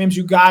Amarius Mims,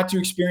 you got to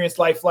experience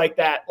life like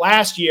that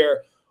last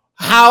year.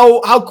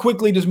 How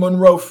quickly does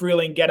Monroe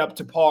Freeling get up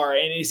to par?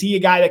 And is he a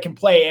guy that can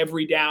play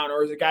every down,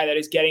 or is a guy that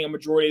is getting a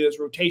majority of those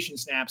rotation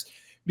snaps?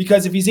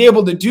 Because if he's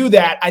able to do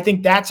that, I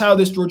think that's how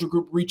this Georgia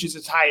group reaches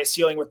its highest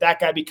ceiling, with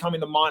that guy becoming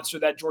the monster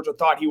that Georgia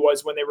thought he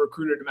was when they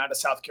recruited him out of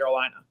South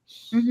Carolina.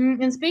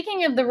 Mm-hmm. And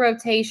speaking of the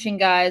rotation,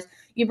 guys,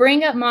 you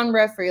bring up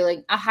Monroe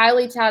Freeling, a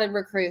highly touted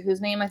recruit whose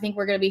name I think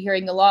we're going to be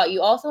hearing a lot.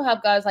 You also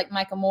have guys like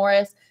Micah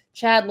Morris,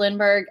 Chad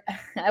Lindbergh.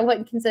 I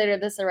wouldn't consider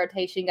this a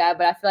rotation guy,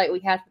 but I feel like we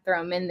have to throw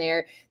him in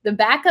there. The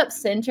backup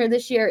center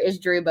this year is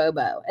Drew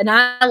Bobo, and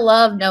I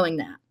love knowing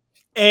that.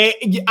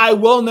 I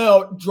will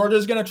note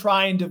Georgia's going to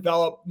try and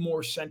develop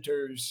more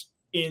centers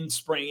in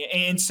spring.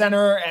 And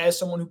center, as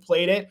someone who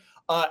played it,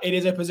 it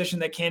is a position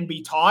that can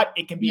be taught.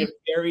 It can be a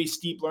very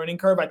steep learning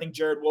curve. I think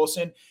Jared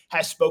Wilson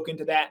has spoken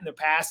to that in the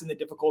past and the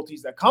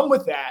difficulties that come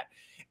with that.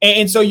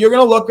 And so you're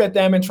going to look at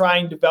them and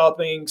trying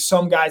developing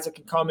some guys that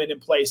can come in and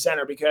play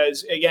center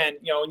because, again,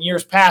 in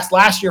years past,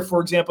 last year,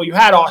 for example, you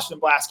had Austin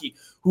Blasky,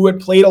 who had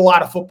played a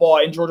lot of football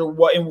in Georgia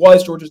and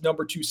was Georgia's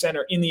number 2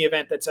 center in the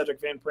event that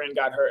Cedric Van Pran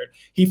got hurt.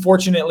 He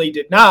fortunately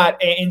did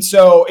not. And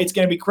so it's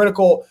going to be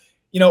critical,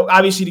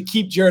 obviously to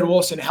keep Jared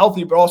Wilson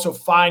healthy, but also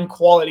find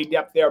quality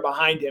depth there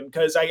behind him.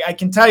 Because I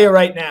can tell you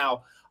right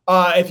now,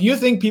 If you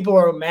think people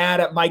are mad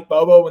at Mike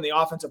Bobo when the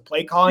offensive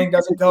play calling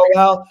doesn't go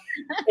well,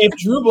 if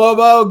Drew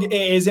Bobo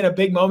is in a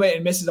big moment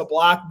and misses a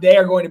block, they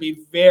are going to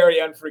be very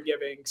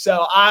unforgiving.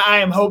 So I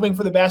am hoping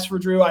for the best for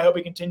Drew. I hope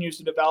he continues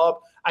to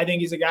develop. I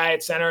think he's a guy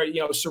at center,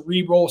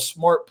 cerebral,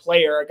 smart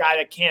player, a guy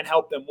that can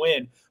help them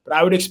win. But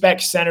I would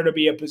expect center to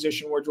be a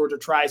position where Georgia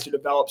tries to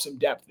develop some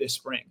depth this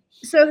spring.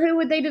 So who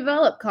would they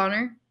develop,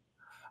 Connor?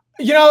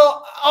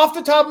 Off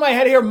the top of my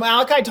head here,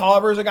 Malachi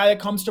Tolliver is a guy that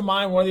comes to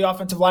mind, one of the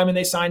offensive linemen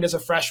they signed as a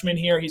freshman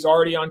here. He's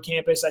already on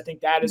campus. I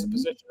think that is a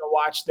position to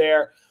watch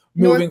there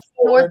moving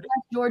forward.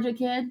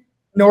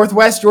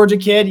 Northwest Georgia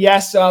kid,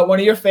 yes. One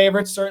of your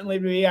favorites, certainly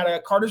to be out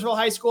of Cartersville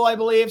High School, I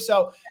believe.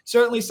 So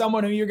certainly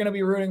someone who you're going to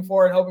be rooting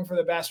for and hoping for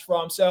the best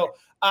from. So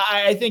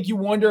I think you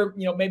wonder,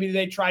 maybe do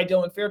they try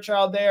Dylan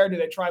Fairchild there? Do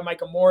they try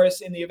Micah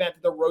Morris in the event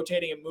that they're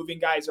rotating and moving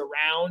guys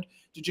around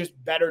to just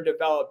better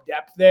develop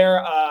depth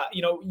there?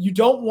 You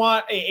don't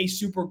want a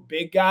super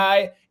big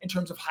guy in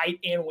terms of height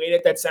and weight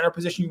at that center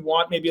position. You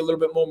want maybe a little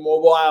bit more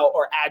mobile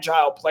or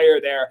agile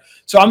player there.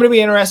 So I'm going to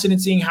be interested in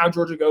seeing how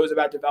Georgia goes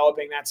about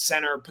developing that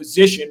center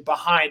position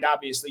behind,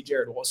 obviously,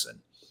 Jared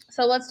Wilson.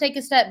 So let's take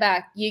a step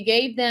back. You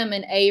gave them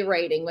an A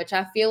rating, which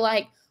I feel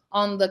like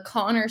on the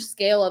Connor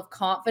scale of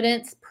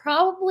confidence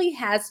probably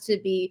has to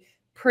be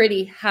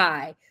pretty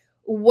high.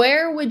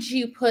 Where would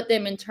you put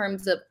them in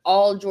terms of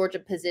all Georgia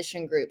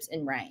position groups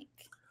in rank?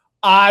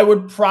 I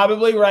would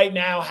probably right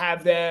now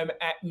have them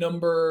at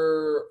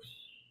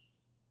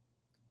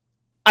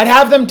I'd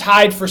have them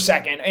tied for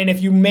second. And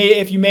if you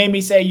made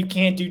me say you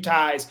can't do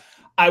ties,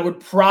 I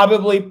would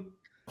probably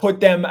put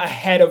them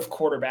ahead of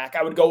quarterback.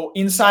 I would go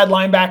inside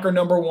linebacker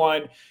number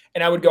 1,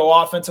 and I would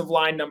go offensive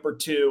line number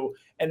 2,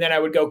 and then I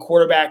would go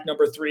quarterback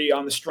number 3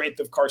 on the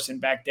strength of Carson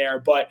back there.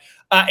 But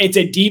it's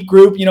a deep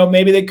group.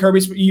 Maybe Kirby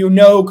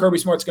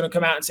Smart's going to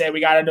come out and say, we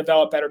got to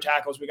develop better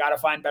tackles. We got to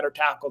find better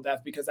tackle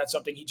depth, because that's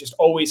something he just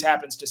always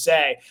happens to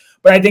say.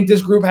 But I think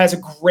this group has a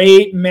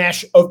great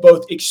mesh of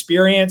both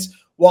experience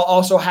while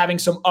also having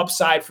some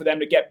upside for them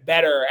to get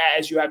better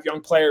as you have young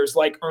players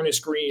like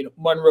Ernest Green,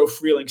 Monroe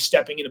Freeling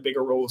stepping into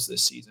bigger roles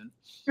this season.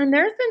 And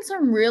there's been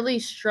some really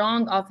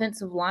strong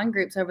offensive line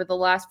groups over the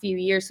last few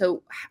years.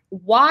 So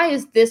why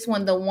is this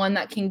one the one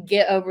that can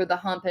get over the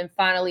hump and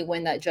finally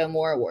win that Joe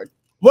Moore Award?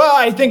 Well,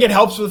 I think it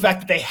helps with the fact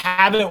that they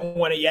haven't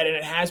won it yet, and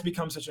it has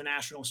become such a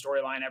national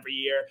storyline every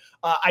year.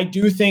 I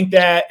do think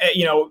that,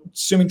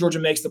 assuming Georgia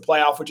makes the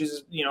playoff, which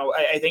is,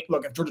 I think,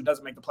 look, if Georgia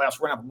doesn't make the playoffs,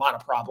 we're going to have a lot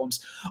of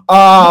problems.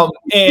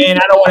 And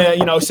I don't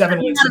want to,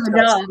 7 wins.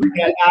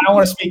 I don't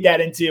want to speak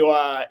that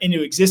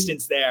into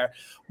existence there.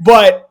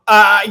 But,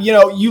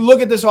 you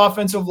look at this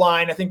offensive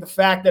line, I think the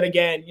fact that,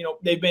 again,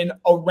 they've been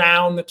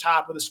around the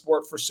top of the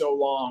sport for so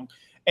long,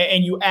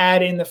 and you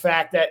add in the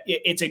fact that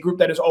it's a group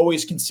that is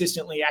always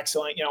consistently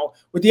excellent.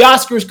 With the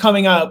Oscars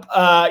coming up,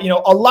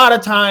 a lot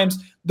of times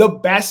the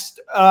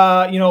best,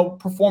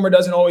 performer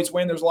doesn't always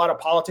win. There's a lot of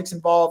politics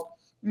involved.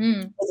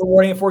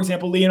 Awarding, for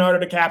example,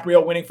 Leonardo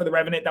DiCaprio winning for The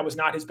Revenant. That was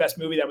not his best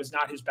movie. That was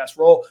not his best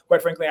role.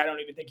 Quite frankly, I don't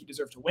even think he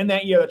deserved to win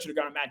that year. That should have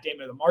gone to Matt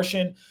Damon or The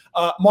Martian.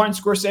 Martin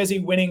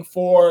Scorsese winning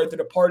for The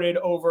Departed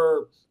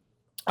over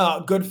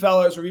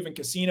Goodfellas or even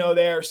Casino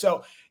there.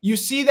 So you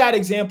see that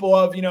example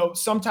of,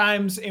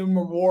 sometimes in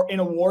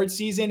award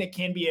season, it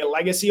can be a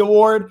legacy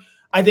award.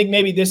 I think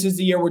maybe this is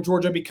the year where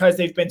Georgia, because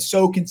they've been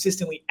so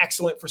consistently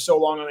excellent for so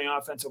long on the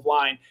offensive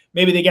line,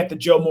 maybe they get the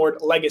Joe Moore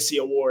Legacy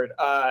Award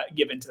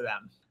given to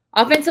them.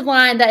 Offensive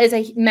line, that is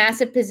a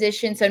massive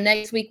position. So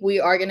next week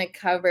we are going to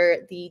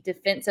cover the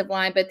defensive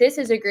line. But this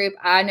is a group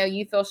I know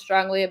you feel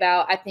strongly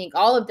about. I think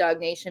all of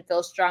DawgNation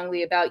feels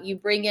strongly about. You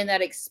bring in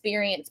that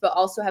experience, but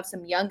also have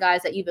some young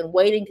guys that you've been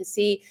waiting to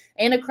see,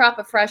 and a crop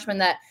of freshmen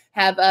that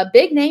have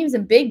big names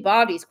and big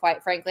bodies,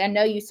 quite frankly. I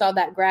know you saw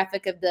that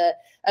graphic of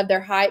their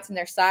heights and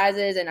their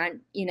sizes, and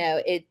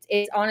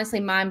it's honestly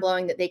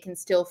mind-blowing that they can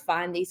still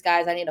find these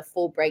guys. I need a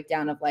full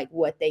breakdown of like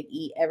what they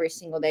eat every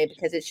single day,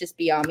 because it's just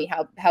beyond me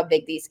how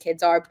big these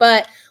kids are.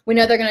 But we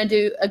know they're going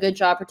to do a good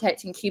job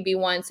protecting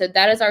QB1. So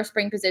that is our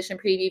spring position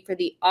preview for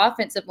the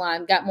offensive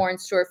line. Got more in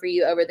store for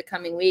you over the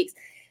coming weeks.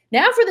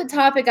 Now for the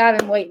topic I've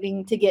been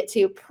waiting to get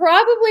to,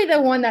 probably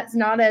the one that's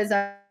not as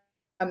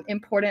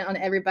important on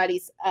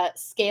everybody's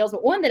scales,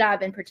 but one that I've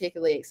been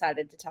particularly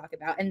excited to talk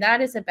about, and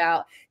that is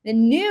about the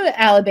new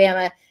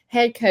Alabama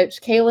head coach,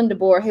 Kaylee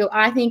DeBoer, who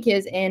I think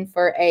is in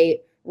for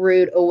a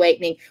rude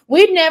awakening.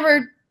 We've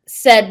never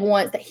said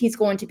once that he's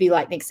going to be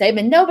like Nick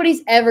Saban.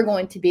 Nobody's ever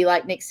going to be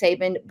like Nick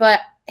Saban, but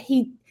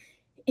he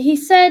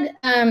said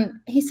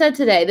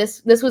today,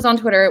 this was on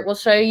Twitter. We'll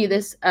show you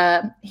this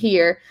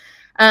here.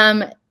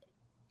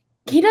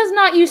 He does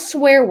not use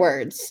swear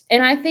words,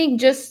 and I think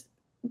just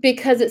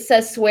because it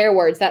says swear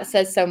words, that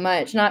says so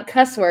much. Not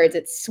cuss words,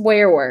 it's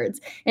swear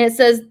words. And it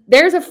says,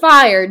 there's a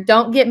fire,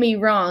 don't get me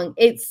wrong.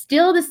 It's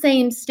still the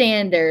same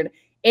standard.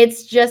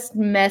 It's just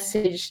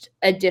messaged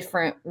a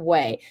different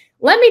way.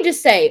 Let me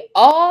just say,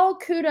 all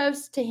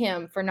kudos to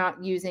him for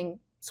not using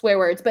swear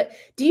words. But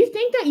do you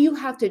think that you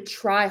have to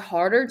try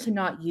harder to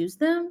not use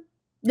them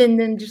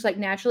than just like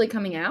naturally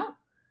coming out?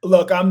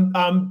 Look,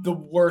 I'm the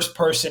worst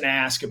person to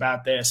ask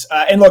about this.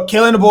 And look,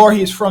 Kaylee DeBoer,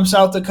 he's from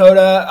South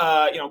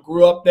Dakota.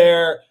 Grew up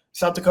there.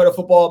 South Dakota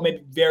football may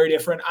be very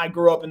different. I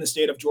grew up in the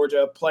state of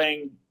Georgia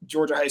playing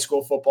Georgia high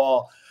school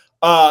football.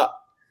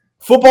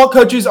 Football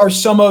coaches are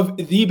some of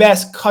the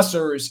best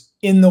cussers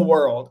in the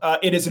world.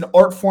 It is an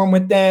art form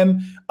with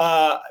them.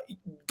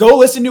 Go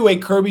listen to a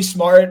Kirby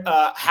Smart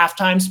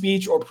halftime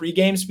speech or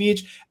pregame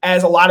speech,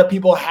 as a lot of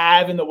people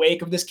have in the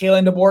wake of this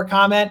Kaylee DeBoer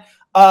comment.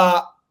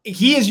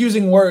 He is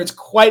using words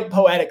quite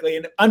poetically.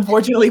 And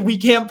unfortunately, we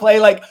can't play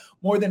like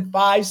more than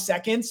 5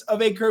 seconds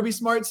of a Kirby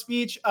Smart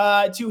speech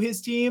to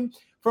his team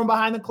from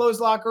behind the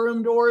closed locker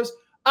room doors.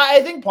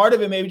 I think part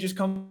of it maybe just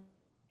comes,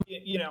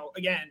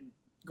 again,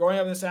 growing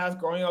up in the South,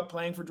 growing up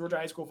playing for Georgia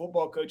high school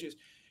football coaches,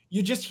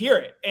 you just hear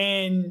it.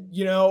 And,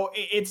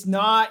 it's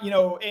not,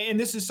 and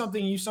this is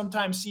something you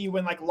sometimes see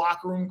when like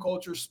locker room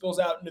culture spills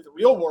out into the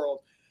real world.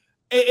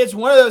 It's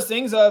one of those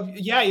things of,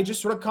 you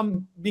just sort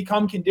of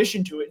become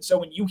conditioned to it. And so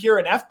when you hear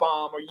an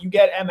F-bomb or you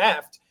get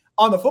MF'd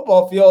on the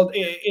football field,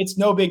 it's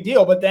no big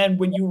deal. But then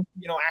when you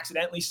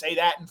accidentally say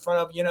that in front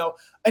of,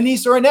 a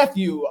niece or a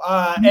nephew,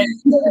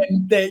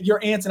 and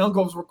your aunts and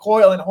uncles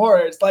recoil in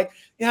horror, it's like,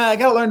 I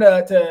got to learn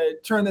to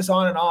turn this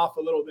on and off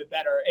a little bit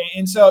better.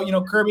 And so,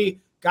 Kirby,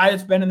 guy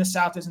that's been in the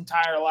South his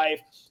entire life,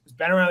 has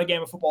been around the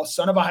game of football,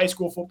 son of a high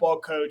school football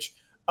coach,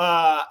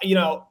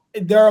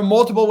 there are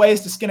multiple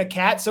ways to skin a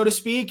cat, so to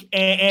speak.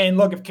 And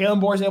look, if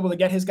Kaylee DeBoer is able to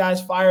get his guys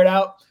fired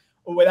out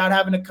without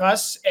having to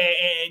cuss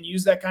and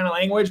use that kind of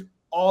language,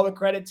 all the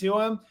credit to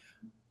him.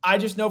 I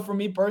just know for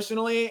me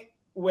personally,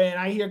 when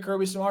I hear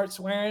Kirby Smart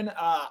swearing,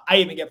 I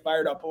even get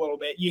fired up a little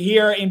bit. You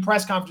hear in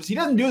press conferences, he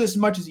doesn't do this as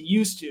much as he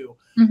used to.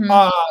 Mm-hmm.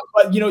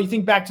 But, you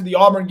think back to the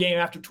Auburn game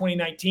after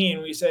 2019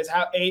 when he says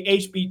how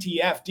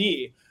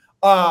HBTFD.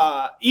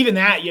 Even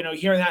that,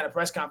 hearing that in a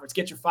press conference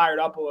gets you fired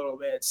up a little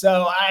bit.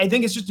 So I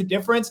think it's just a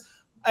difference.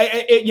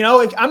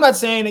 I'm not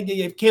saying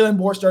if Kaylee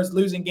DeBoer starts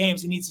losing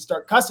games, he needs to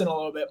start cussing a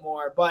little bit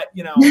more. But,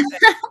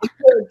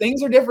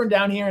 things are different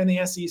down here in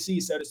the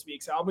SEC, so to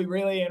speak. So I'll be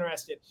really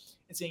interested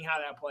in seeing how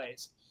that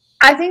plays.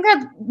 I think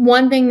that's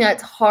one thing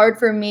that's hard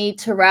for me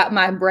to wrap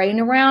my brain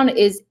around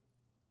is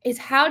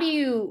how do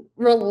you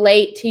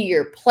relate to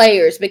your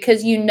players?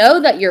 Because you know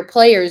that your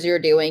players are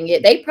doing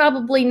it. They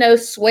probably know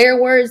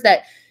swear words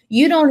that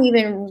you don't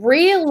even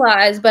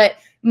realize. But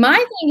my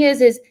thing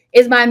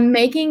is by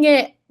making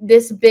it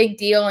this big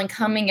deal and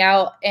coming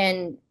out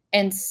and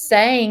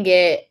saying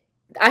it,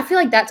 I feel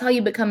like that's how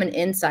you become an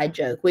inside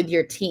joke with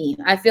your team.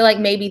 I feel like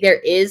maybe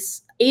there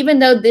is, even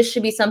though this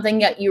should be something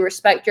that you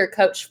respect your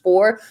coach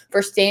for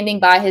standing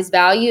by his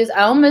values,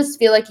 I almost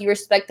feel like you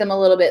respect them a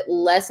little bit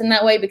less in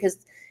that way, because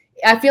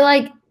I feel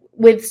like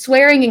with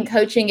swearing and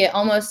coaching,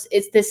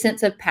 it's this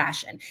sense of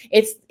passion.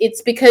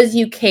 It's because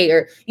you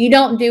care. You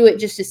don't do it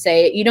just to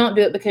say it. You don't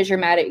do it because you're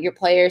mad at your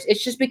players.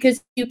 It's just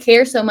because you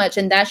care so much,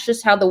 and that's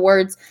just how the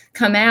words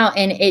come out.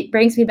 And it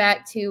brings me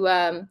back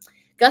to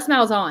Gus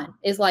Malzahn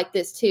is like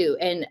this too.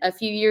 And a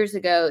few years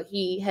ago,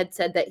 he had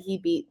said that he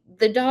beat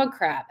the dog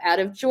crap out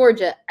of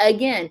Georgia.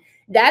 Again,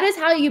 that is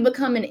how you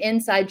become an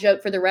inside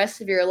joke for the rest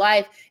of your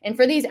life. And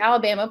for these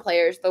Alabama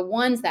players, the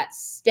ones that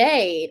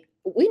stayed,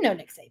 we know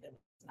Nick Saban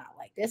was not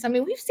like this. I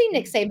mean, we've seen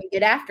Nick Saban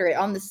get after it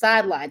on the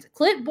sidelines,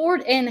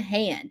 clipboard in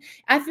hand.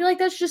 I feel like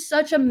that's just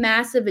such a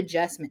massive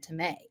adjustment to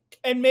make.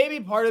 And maybe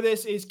part of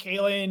this is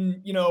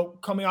Kalen,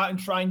 coming out and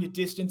trying to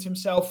distance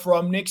himself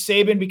from Nick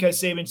Saban, because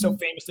Saban so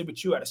famously would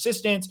chew out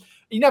assistants.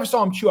 You never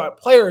saw him chew out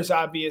players,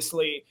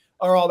 obviously,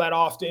 or all that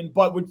often,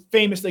 but would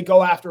famously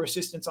go after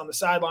assistants on the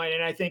sideline.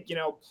 And I think,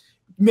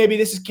 maybe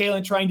this is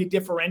Kalen trying to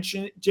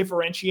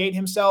differentiate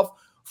himself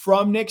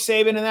from Nick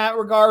Saban in that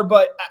regard.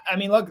 But I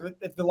mean, look,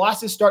 if the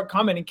losses start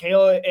coming and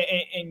Caleb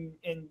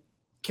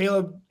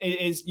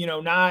is,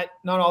 not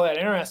all that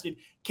interested,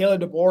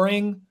 Kaylee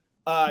DeBoering,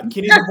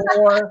 Kitty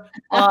DeBoer,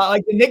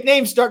 like the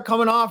nicknames start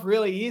coming off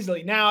really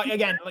easily. Now,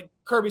 again, like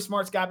Kirby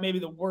Smart's got maybe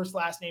the worst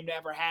last name to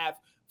ever have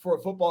for a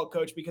football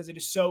coach, because it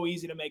is so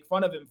easy to make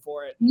fun of him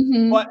for it.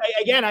 Mm-hmm. But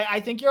again, I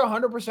think you're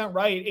 100%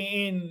 right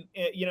in,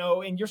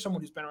 and you're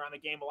someone who's been around the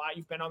game a lot.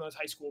 You've been on those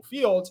high school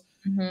fields.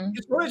 Mm-hmm.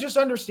 You sort of just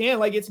understand,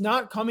 like, it's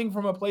not coming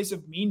from a place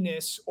of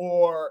meanness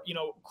or,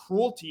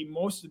 cruelty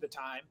most of the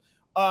time.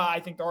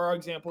 I think there are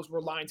examples where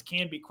lines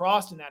can be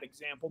crossed in that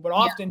example, but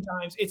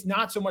oftentimes it's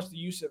not so much the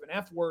use of an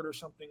F word or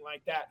something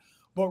like that,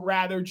 but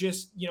rather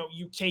just,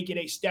 you take it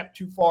a step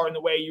too far in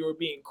the way you were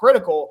being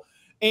critical.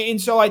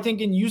 And so I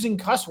think in using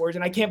cuss words,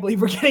 and I can't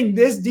believe we're getting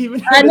this deep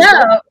into I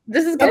know.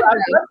 This is good.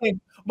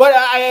 But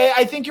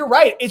I think you're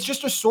right. It's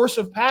just a source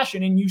of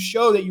passion, and you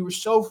show that you were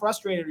so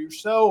frustrated, or you're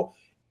so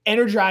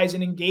energized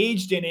and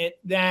engaged in it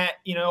that,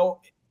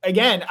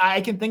 again,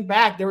 I can think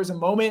back. There was a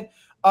moment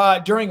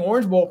during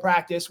Orange Bowl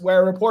practice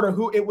where a reporter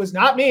it was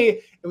not me,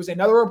 it was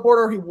another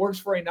reporter who works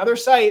for another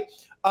site,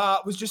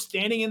 was just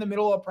standing in the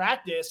middle of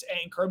practice,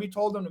 and Kirby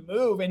told him to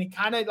move, and he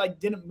kind of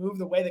didn't move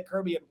the way that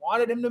Kirby had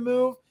wanted him to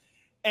move.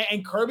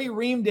 And Kirby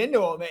reamed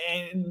into him,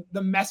 and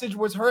the message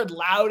was heard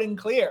loud and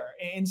clear.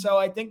 And so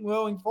I think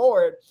moving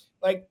forward,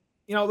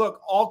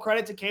 look, all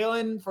credit to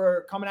Kaylee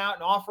for coming out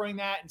and offering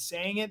that and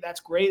saying it. That's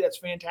great. That's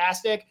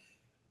fantastic.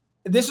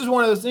 This is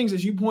one of those things,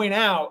 as you point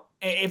out,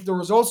 if the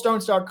results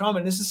don't start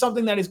coming, this is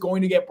something that is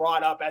going to get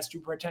brought up as to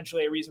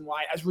potentially a reason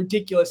why, as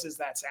ridiculous as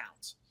that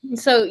sounds.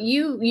 So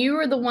you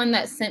were the one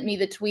that sent me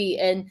the tweet,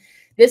 and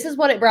this is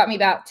what it brought me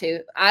back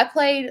to. I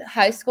played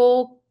high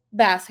school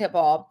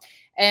basketball,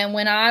 and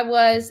when I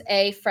was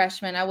a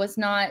freshman, I was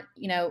not,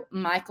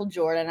 Michael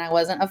Jordan. I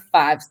wasn't a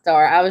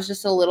 5-star. I was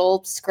just a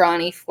little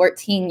scrawny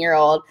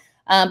 14-year-old.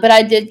 But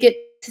I did get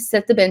to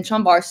sit the bench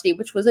on varsity,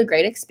 which was a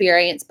great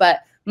experience. But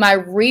my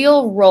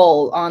real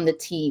role on the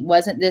team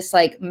wasn't this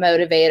like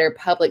motivator,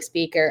 public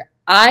speaker.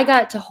 I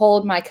got to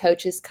hold my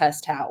coach's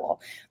cuss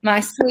towel.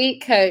 My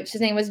sweet coach,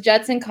 his name was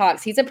Judson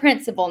Cox. He's a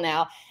principal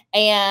now.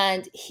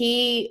 And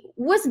he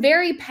was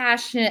very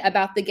passionate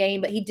about the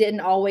game, but he didn't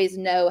always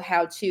know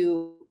how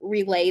to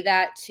relay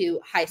that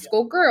to high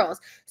school girls.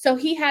 So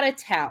he had a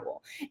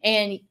towel,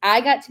 and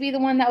I got to be the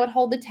one that would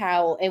hold the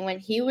towel. And when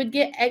he would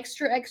get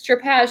extra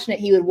passionate,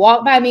 he would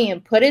walk by me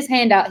and put his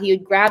hand out. He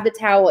would grab the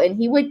towel and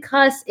he would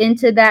cuss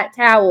into that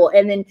towel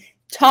and then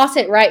toss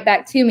it right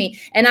back to me.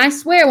 And I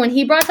swear, when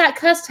he brought that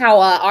cuss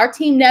towel out, our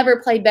team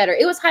never played better.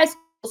 It was high school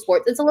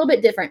sports. It's a little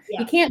bit different. Yeah.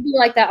 You can't be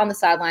like that on the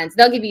sidelines.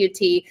 They'll give you a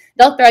tee.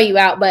 They'll throw you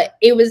out. But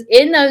it was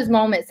in those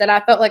moments that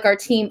I felt like our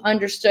team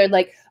understood,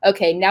 like,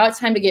 okay, now it's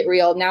time to get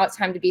real. Now it's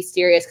time to be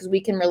serious, because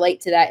we can relate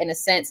to that in a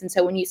sense. And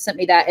so when you sent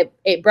me that,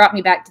 it brought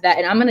me back to that.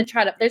 And I'm going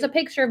to there's a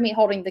picture of me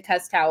holding the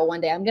cuss towel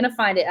one day. I'm going to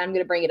find it. And I'm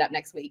going to bring it up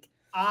next week.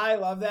 I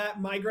love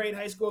that. My great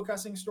high school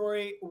cussing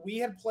story. We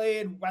had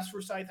played West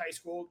Forsyth High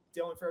School.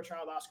 Dylan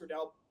Fairchild, Oscar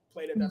Dell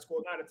played at that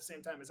school, not at the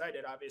same time as I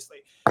did, obviously.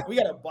 We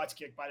got a butt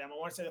kicked by them. I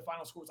want to say the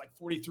final score was like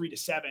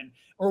 43-7.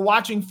 We're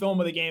watching film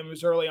of the game. It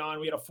was early on.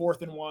 We had a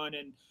 4th and 1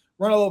 and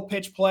run a little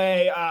pitch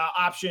play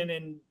option,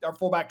 and our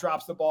fullback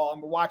drops the ball,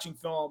 and we're watching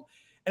film.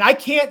 And I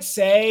can't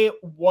say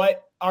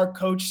what our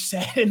coach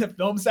said in the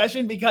film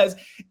session, because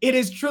it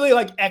is truly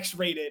like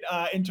X-rated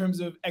in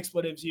terms of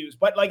expletives used.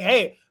 But like,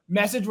 hey,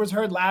 message was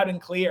heard loud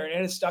and clear, and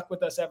it has stuck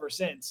with us ever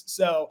since.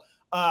 So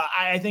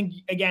I think,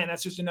 again,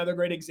 that's just another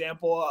great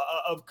example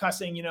of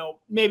cussing,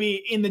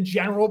 maybe in the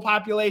general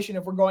population.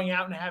 If we're going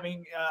out and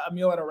having a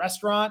meal at a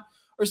restaurant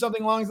or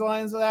something along the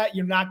lines of that,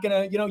 you're not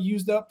going to,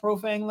 use the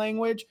profane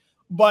language.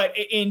 But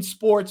in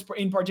sports,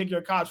 in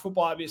particular college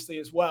football, obviously,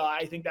 as well,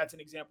 I think that's an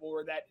example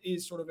where that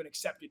is sort of an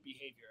accepted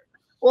behavior.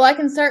 Well, I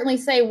can certainly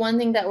say one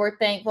thing that we're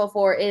thankful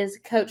for is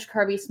Coach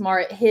Kirby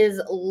Smart, his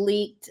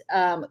leaked,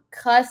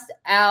 cussed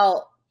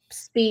out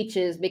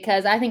speeches,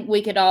 because I think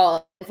we could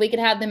all, if we could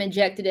have them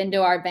injected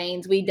into our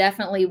veins, we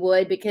definitely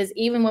would, because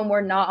even when we're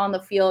not on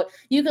the field,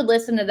 you could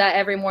listen to that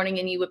every morning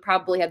and you would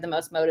probably have the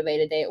most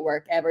motivated day at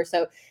work ever.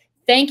 So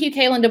thank you,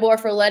 Kaylee DeBoer,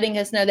 for letting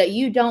us know that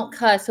you don't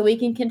cuss, so we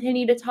can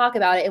continue to talk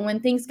about it. And when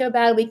things go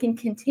bad, we can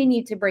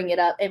continue to bring it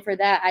up. And for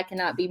that, I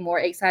cannot be more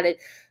excited.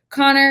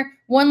 Connor,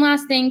 one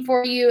last thing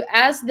for you.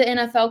 As the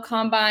NFL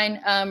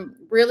Combine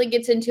really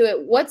gets into it,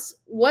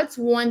 what's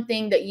one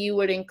thing that you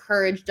would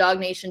encourage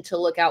DawgNation to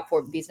look out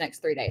for these next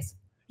 3 days?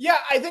 Yeah,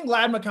 I think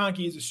Ladd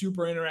McConkey is a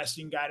super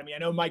interesting guy to me. I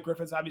know Mike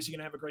Griffin's obviously going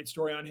to have a great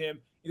story on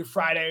him either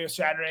Friday or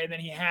Saturday, and then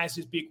he has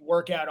his big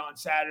workout on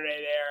Saturday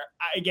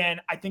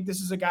there. I think this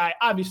is a guy,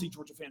 obviously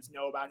Georgia fans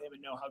know about him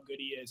and know how good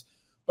he is,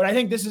 but I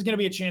think this is going to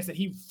be a chance that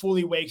he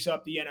fully wakes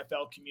up the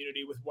NFL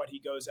community with what he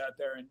goes out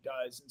there and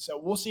does. And so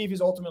we'll see if he's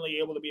ultimately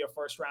able to be a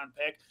first-round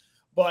pick.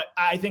 But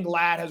I think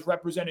Ladd has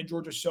represented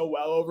Georgia so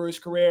well over his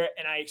career,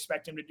 and I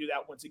expect him to do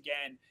that once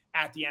again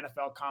at the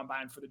NFL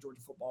Combine for the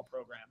Georgia football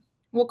program.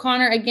 Well,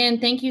 Connor, again,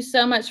 thank you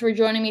so much for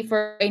joining me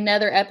for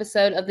another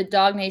episode of the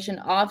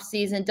DawgNation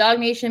Offseason.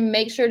 DawgNation,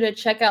 make sure to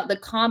check out the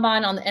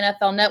Combine on the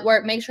NFL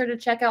Network. Make sure to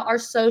check out our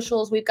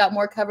socials. We've got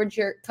more coverage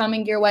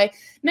coming your way.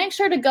 Make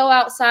sure to go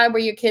outside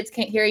where your kids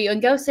can't hear you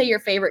and go say your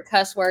favorite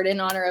cuss word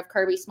in honor of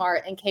Kirby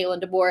Smart and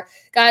Kaylee DeBoer.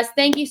 Guys,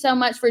 thank you so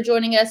much for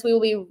joining us. We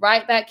will be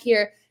right back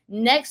here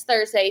next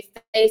Thursday.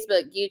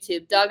 Facebook,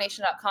 YouTube,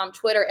 DawgNation.com,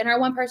 Twitter, and our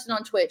one person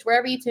on Twitch.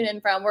 Wherever you tune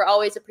in from, we're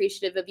always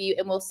appreciative of you,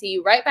 and we'll see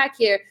you right back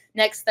here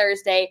next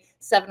Thursday,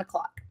 7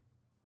 o'clock.